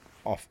looking at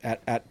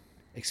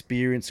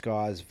experienced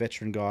guys,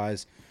 veteran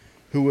guys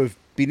who have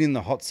been in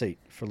the hot seat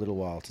for a little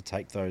while to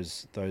take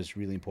those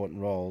really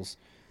important roles,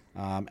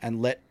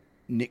 and let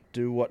Nick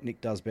do what Nick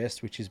does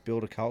best, which is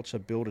build a culture,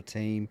 build a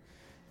team,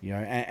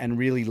 and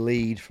really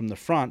lead from the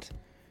front,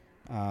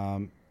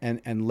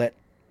 and let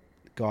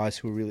guys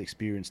who are really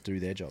experienced do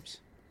their jobs.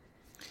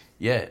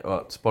 Yeah,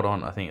 well, spot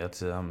on. I think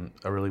that's a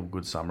really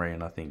good summary,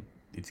 and I think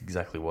it's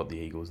exactly what the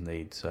Eagles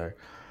need. So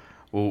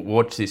we'll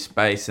watch this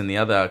space. And the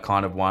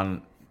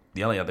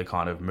only other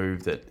kind of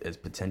move that has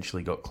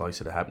potentially got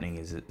closer to happening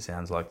is it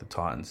sounds like the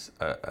Titans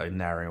are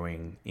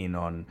narrowing in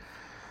on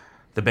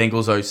the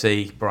Bengals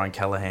OC, Brian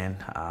Callahan,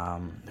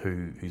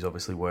 who's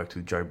obviously worked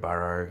with Joe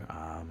Burrow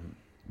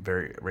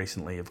very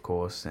recently, of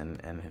course,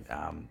 and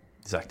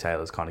Zach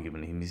Taylor's kind of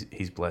given him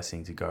his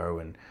blessing to go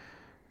and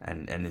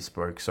has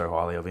spoke so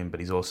highly of him, but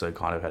he's also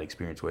kind of had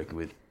experience working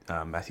with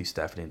Matthew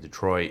Stafford in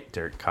Detroit,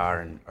 Derek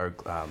Carr in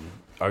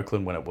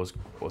Oakland when it was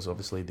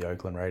obviously the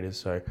Oakland Raiders.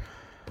 So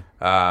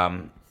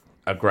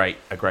a great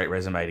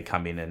resume to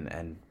come in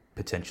and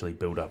potentially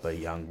build up a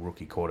young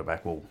rookie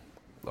quarterback. Well,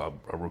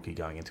 a rookie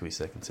going into his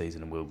second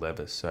season, and Will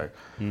Levis. So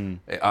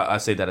I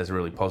see that as a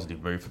really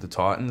positive move for the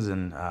Titans,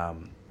 and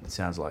it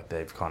sounds like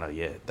they've kind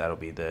of that'll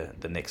be the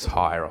next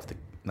hire off the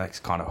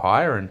next kind of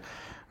hire. And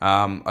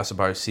I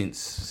suppose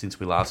since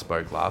we last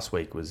spoke last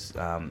week was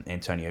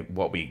Antonio.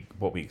 What we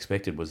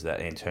expected was that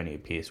Antonio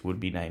Pierce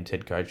would be named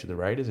head coach of the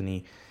Raiders,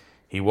 and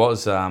he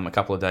was a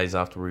couple of days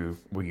after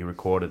we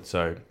recorded.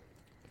 So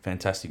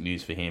fantastic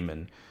news for him,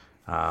 and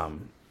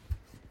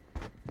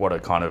what a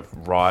kind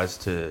of rise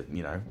to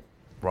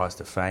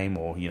fame,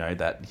 or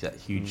that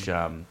huge.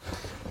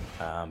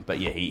 But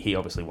yeah, he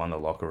obviously won the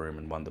locker room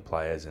and won the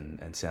players,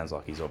 and sounds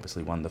like he's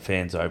obviously won the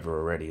fans over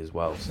already as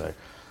well. So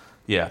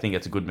yeah, I think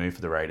it's a good move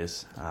for the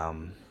Raiders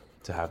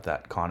to have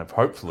that kind of,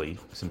 hopefully,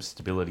 some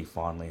stability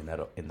finally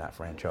in that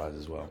franchise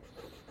as well.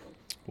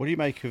 What do you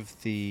make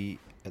of the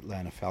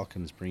Atlanta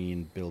Falcons bringing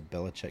in Bill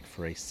Belichick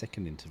for a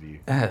second interview?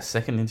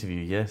 Second interview,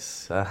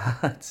 yes.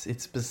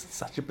 It's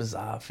such a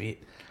bizarre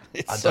fit.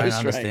 I don't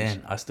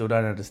understand. I still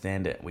don't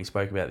understand it. We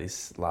spoke about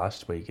this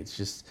last week. It's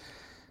just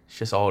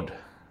odd.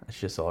 It's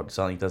just odd.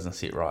 Something doesn't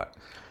sit right.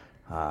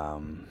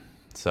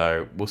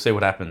 So we'll see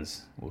what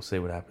happens.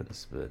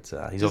 But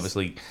he's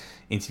obviously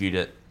interviewed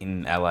it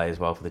in LA as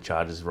well for the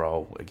Chargers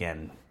role.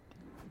 Again,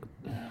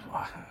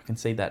 I can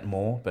see that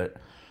more, but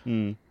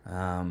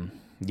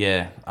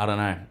yeah, I don't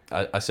know.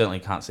 I certainly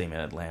can't see him in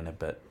Atlanta,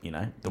 but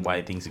the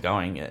way things are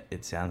going,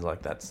 it sounds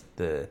like that's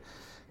the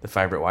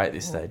favourite way at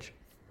this stage.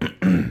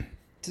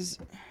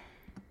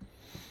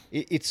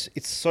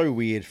 It's so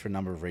weird for a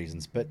number of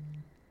reasons, but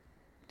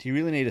do you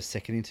really need a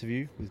second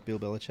interview with Bill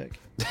Belichick?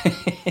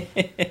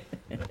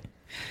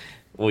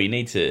 Well, you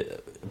need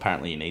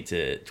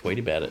to tweet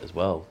about it as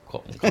well,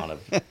 kind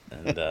of,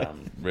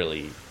 and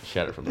really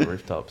shout it from the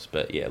rooftops.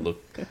 But yeah,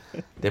 look,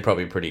 they're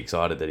probably pretty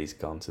excited that he's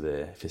gone to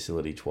their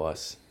facility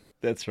twice.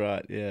 That's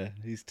right. Yeah,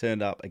 he's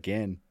turned up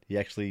again. He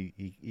actually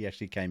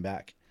came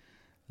back.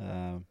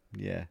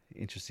 Yeah,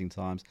 interesting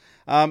times.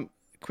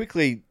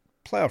 Quickly,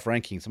 playoff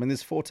rankings. I mean,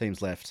 there's 4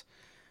 teams left.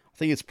 I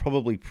think it's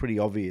probably pretty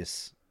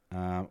obvious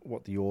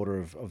what the order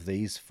of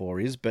these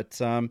 4 is, but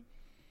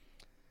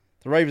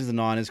the Ravens and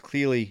Niners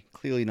clearly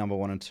number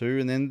 1 and 2,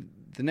 and then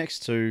the next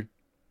 2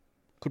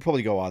 could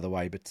probably go either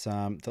way. But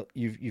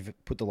you've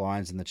put the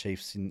Lions and the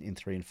Chiefs in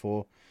 3 and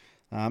 4.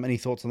 Any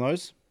thoughts on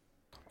those?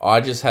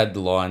 I just had the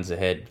Lions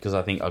ahead because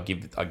I think I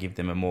give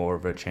them more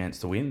of a chance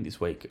to win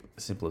this week.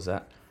 Simple as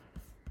that.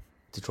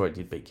 Detroit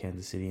did beat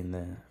Kansas City in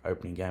the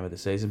opening game of the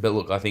season, but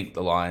look, I think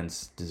the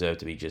Lions deserve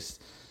to be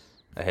just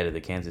ahead of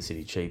the Kansas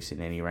City Chiefs in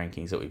any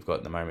rankings that we've got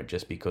at the moment,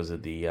 just because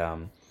of the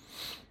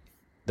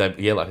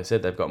like I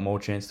said, they've got more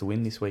chance to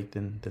win this week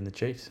than the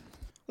Chiefs.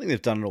 I think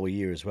they've done it all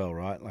year as well,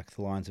 right? Like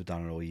the Lions have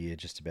done it all year,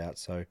 just about.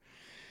 So,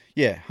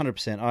 yeah,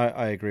 100%.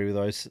 I agree with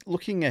those.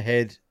 Looking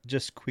ahead,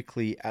 just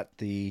quickly at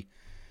the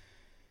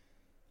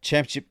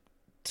championship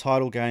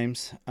title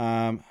games.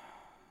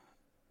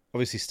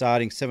 Obviously,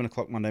 starting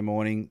 7:00 Monday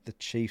morning, the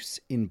Chiefs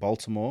in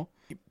Baltimore.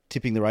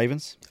 Tipping the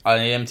Ravens. I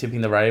am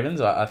tipping the Ravens.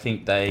 I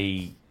think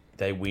they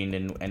win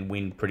and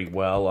win pretty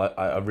well.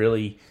 I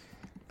really.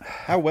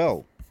 How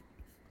well?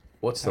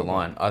 What's the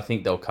line? I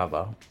think they'll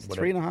cover. It's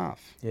 3.5.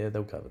 Yeah,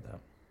 they'll cover that.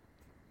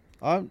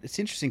 It's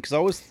interesting because I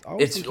was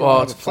it's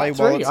flat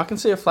 3. I can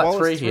see a flat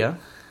 3 here.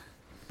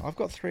 I've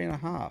got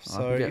 3.5.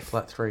 So I can get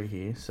flat 3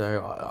 here.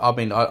 So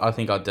I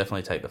think I'd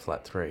definitely take the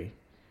flat 3.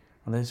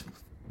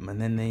 And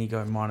then there you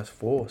go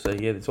 -4. So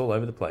yeah, it's all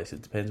over the place.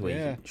 It depends where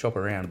you shop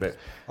around. But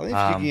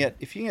I think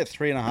if you can get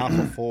 3.5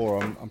 or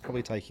 4, I'm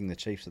probably taking the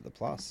Chiefs at the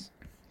plus.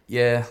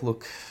 Yeah,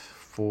 look,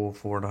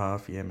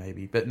 4.5. Yeah,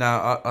 maybe. But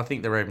no, I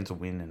think the Ravens will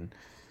win,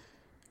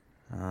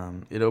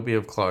 and it'll be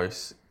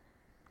close.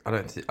 I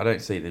don't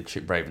see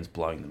the Ravens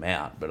blowing them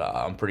out, but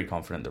I'm pretty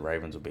confident the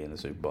Ravens will be in the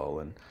Super Bowl,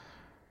 and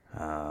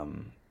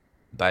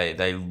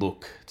they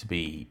look to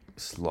be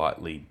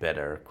slightly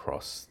better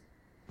across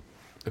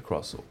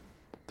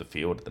the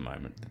field at the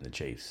moment than the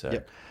Chiefs. So,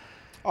 yep.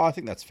 I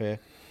think that's fair.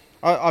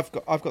 I've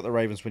got the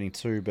Ravens winning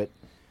too, but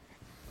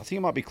I think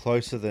it might be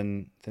closer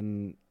than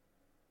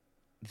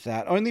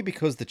that. Only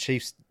because the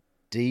Chiefs'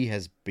 D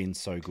has been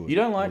so good. You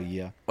don't like? all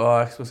year. Oh,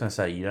 I was going to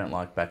say you don't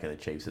like back at the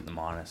Chiefs at the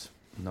minus.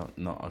 Not.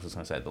 I was just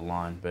going to say at the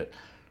line, but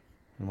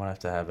we might have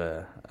to have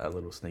a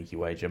little sneaky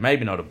wager.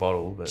 Maybe not a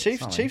bottle, but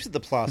Chiefs at the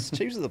plus.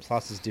 Chiefs at the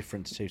plus is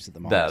different to Chiefs at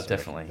the minus.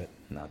 Definitely.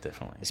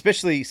 Definitely.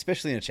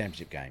 Especially in a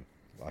championship game.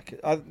 Like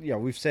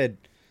we've said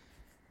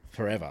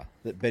forever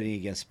that betting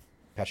against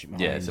Patrick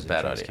Mahomes, it's a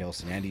bad idea.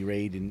 Kelce and Andy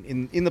Reid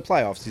in the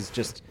playoffs is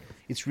just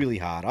it's really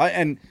hard.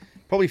 And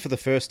probably for the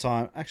first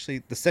time, actually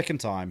the second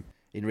time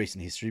in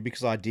recent history,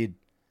 because I did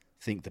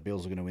think the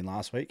Bills were going to win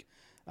last week,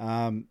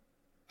 and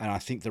I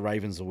think the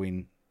Ravens will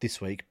win this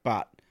week,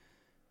 but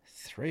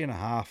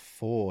 3.5,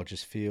 4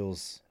 just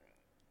feels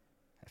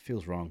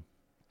wrong.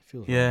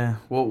 Yeah,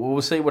 well,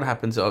 we'll see what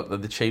happens.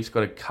 The Chiefs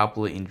got a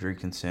couple of injury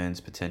concerns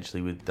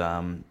potentially with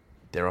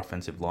their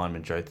offensive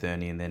lineman Joe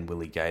Thurney and then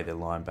Willie Gay, their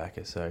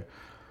linebacker. So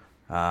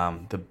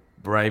the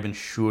Ravens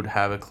should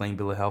have a clean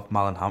bill of health.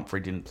 Marlon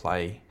Humphrey didn't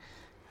play.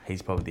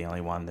 He's probably the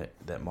only one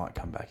that might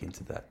come back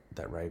into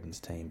that Ravens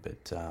team.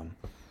 But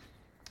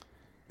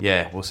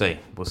yeah, we'll see.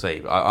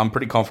 I'm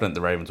pretty confident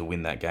the Ravens will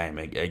win that game.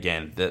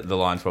 Again, the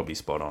line's probably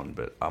spot on,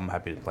 but I'm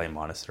happy to play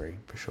 -3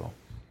 for sure.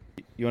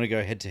 You want to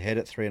go head to head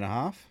at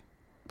 3.5?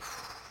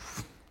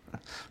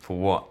 For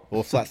what?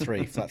 Or flat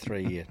 3? Flat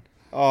 3, yeah.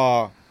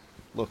 Oh,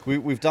 look,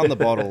 we've done the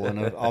bottle, and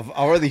I've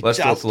already Let's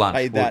just do it for lunch.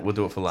 paid that. We'll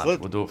do it for lunch.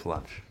 We'll do it for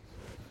lunch.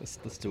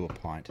 Let's do a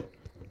pint.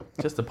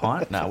 Just a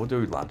pint? No, we'll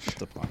do lunch.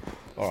 Just a pint.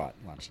 All right,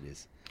 lunch it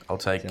is. I'll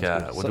take.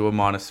 We'll do a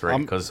 -3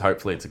 because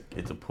hopefully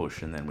it's a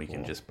push, and then we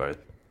can just both.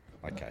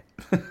 Okay,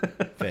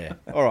 fair.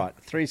 All right,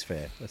 3's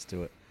fair. Let's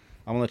do it.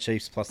 I'm on the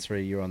Chiefs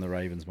 +3. You're on the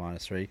Ravens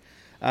 -3.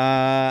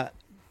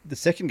 The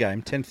second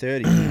game,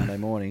 10:30 Monday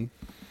morning.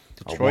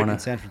 Detroit and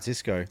San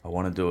Francisco. I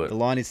want to do it. The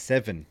line is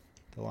 7.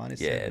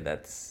 Yeah,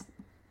 that's.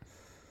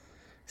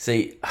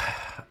 See,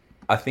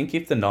 I think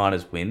if the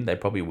Niners win, they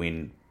probably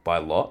win by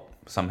a lot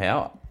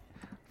somehow.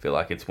 I feel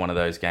like it's one of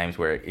those games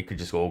where it could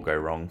just all go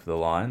wrong for the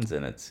Lions,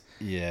 and it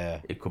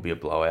could be a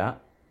blowout.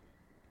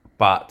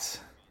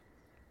 But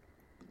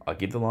I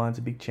give the Lions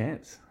a big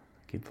chance.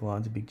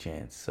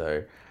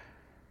 So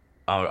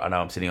I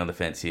know I'm sitting on the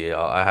fence here.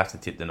 I have to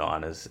tip the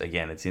Niners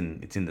again. It's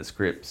in the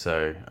script,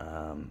 so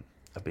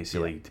I'd be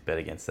silly to bet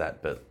against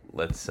that. But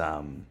let's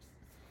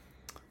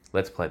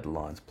let's play the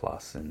Lions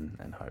plus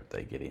and hope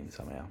they get in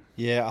somehow.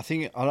 Yeah, I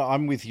think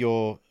I'm with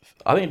your.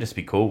 I think it'd just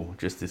be cool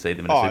just to see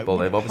them in a Super Bowl.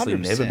 They've obviously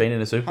never been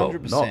in a Super Bowl.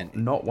 100%.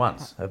 Not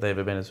once have they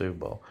ever been in a Super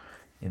Bowl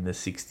in the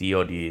 60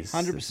 odd years.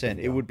 100%.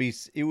 It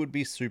would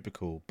be super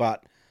cool.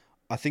 But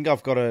I think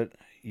I've got to.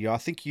 Yeah, I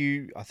think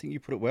you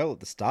put it well at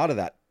the start of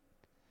that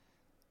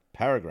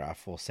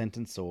paragraph or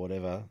sentence or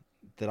whatever.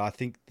 That I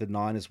think the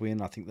Niners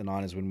win. I think the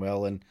Niners win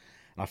well, and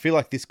I feel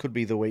like this could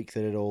be the week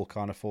that it all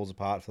kind of falls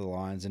apart for the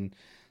Lions. And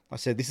like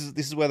I said, this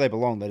is where they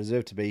belong. They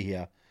deserve to be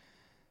here.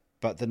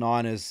 But the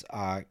Niners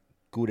are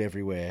good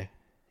everywhere,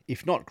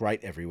 if not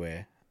great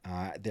everywhere.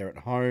 They're at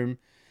home.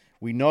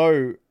 We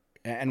know,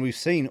 and we've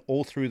seen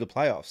all through the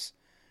playoffs,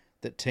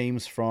 that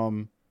teams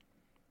from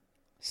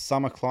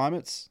summer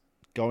climates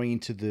going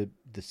into the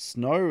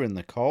snow and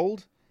the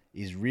cold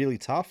is really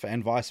tough,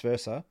 and vice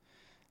versa.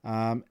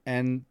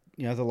 And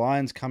the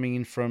Lions coming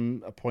in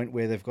from a point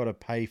where they've got to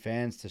pay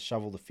fans to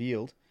shovel the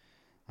field,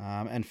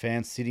 and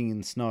fans sitting in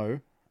the snow,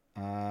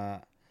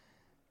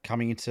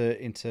 coming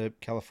into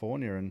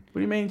California. And what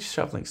do you mean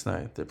shoveling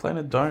snow? They're playing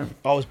a dome.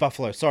 Oh, it was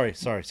Buffalo. Sorry.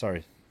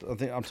 I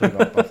think I'm talking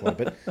about Buffalo,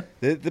 but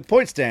the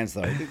point stands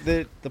though.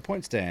 The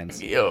point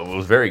stands. Yeah, it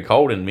was very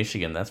cold in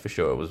Michigan. That's for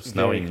sure. It was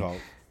snowing. Very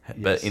cold.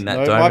 But Yes. in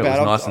that dome, it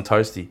was nice and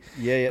toasty.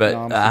 Yeah.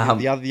 But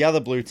the other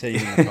blue team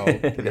in the cold.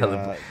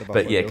 the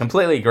but yeah, Bills.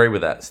 completely agree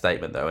with that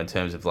statement though. In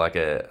terms of like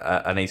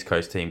an East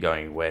Coast team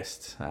going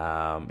west,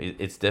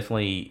 it's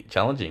definitely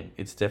challenging.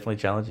 It's definitely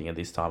challenging at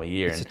this time of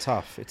year. It's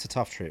a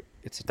tough trip.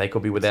 They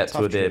could be without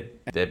two of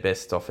their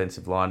best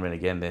offensive linemen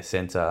again. Their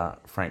center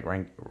Frank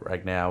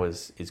Ragnow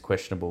is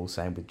questionable.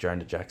 Same with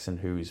Jonah Jackson,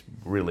 who is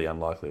really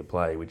unlikely to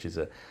play, which is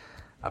a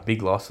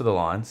big loss for the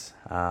Lions.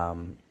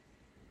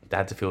 They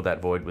had to fill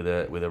that void with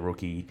a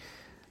rookie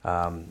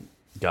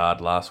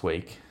guard last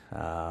week,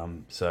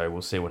 so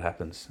we'll see what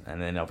happens. And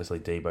then obviously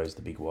Deebo's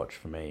the big watch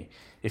for me.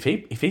 If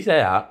he's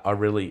out,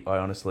 I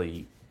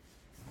honestly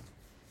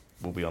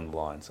will be on the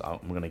Lions.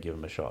 I'm going to give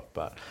him a shot,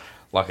 but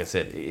like I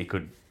said, it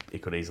could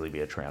easily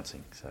be a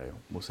trouncing. So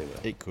we'll see what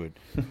happens. It could,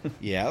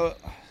 yeah.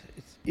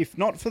 If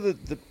not for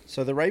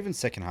the Ravens'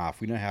 second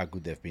half, we know how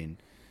good they've been.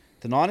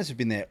 The Niners have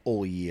been there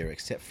all year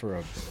except for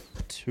a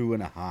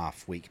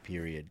 2.5 week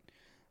period.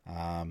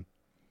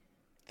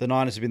 The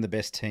Niners have been the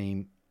best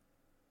team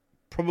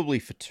probably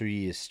for 2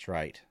 years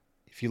straight.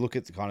 If you look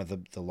at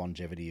the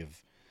longevity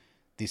of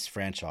this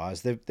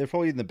franchise, they're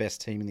probably the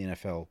best team in the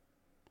NFL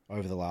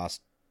over the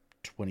last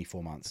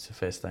 24 months. It's a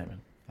fair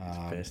statement.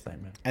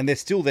 And they're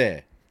still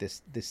there.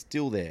 They're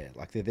still there.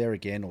 Like they're there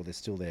again, or they're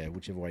still there,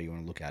 whichever way you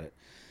want to look at it.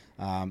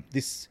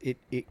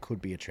 It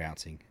could be a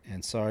trouncing.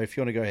 And so if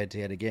you want to go head to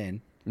head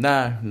again.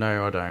 No,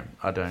 I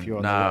don't. You're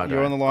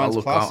on the Lions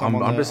look, plus.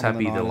 I'm just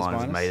happy the Niners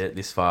Lions minus. made it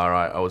this far.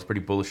 I was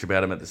pretty bullish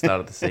about them at the start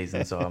of the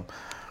season, so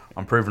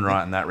I'm proven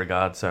right in that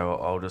regard. So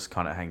I'll just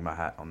kind of hang my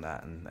hat on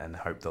that and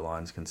hope the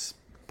Lions can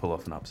pull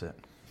off an upset.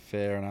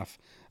 Fair enough.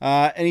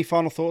 Any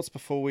final thoughts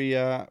before we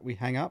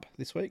hang up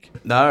this week?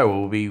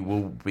 No,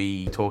 we'll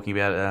be talking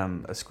about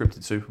a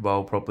scripted Super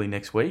Bowl probably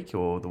next week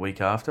or the week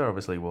after.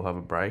 Obviously, we'll have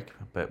a break,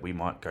 but we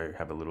might go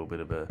have a little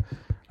bit of a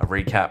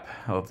recap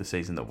of the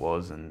season that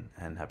was and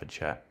have a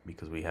chat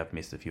because we have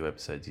missed a few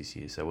episodes this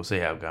year. So we'll see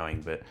how it's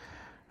going. But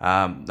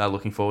no,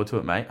 looking forward to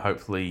it, mate.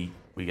 Hopefully,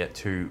 we get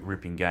 2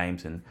 ripping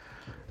games and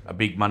a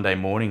big Monday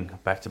morning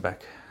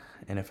back-to-back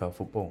NFL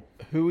football.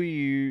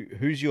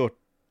 Who's your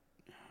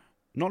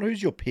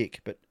pick,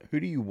 but who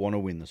do you want to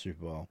win the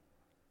Super Bowl?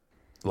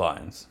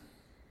 Lions.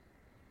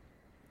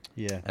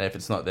 Yeah. And if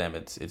it's not them,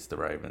 it's the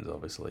Ravens,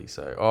 obviously.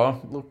 So,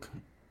 look,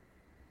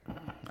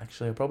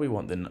 actually, I probably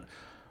want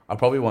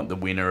the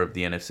winner of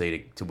the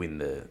NFC to win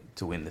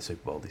the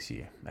Super Bowl this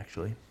year.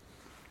 Actually,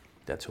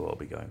 that's who I'll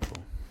be going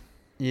for.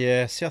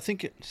 Yeah. See, I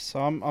think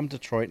I'm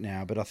Detroit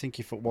now, but I think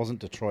if it wasn't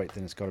Detroit,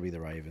 then it's got to be the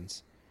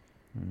Ravens,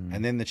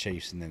 and then the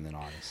Chiefs, and then the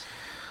Niners.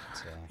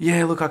 So.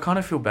 Yeah, look, I kind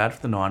of feel bad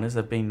for the Niners.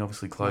 They've been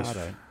obviously close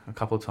a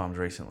couple of times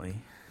recently.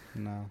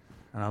 No.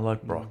 And I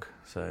like Brock,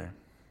 so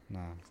no,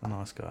 he's a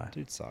nice guy.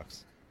 Dude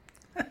sucks.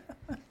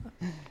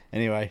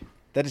 Anyway,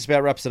 that just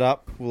about wraps it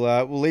up.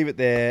 We'll leave it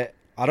there.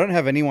 I don't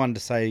have anyone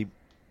to say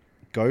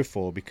go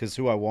for because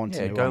who I want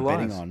and who I'm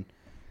betting on.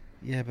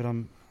 Yeah, but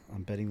I'm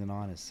betting the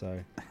Niners, so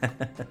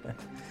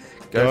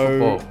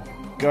Go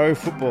football. Go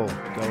football.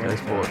 Go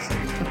sports.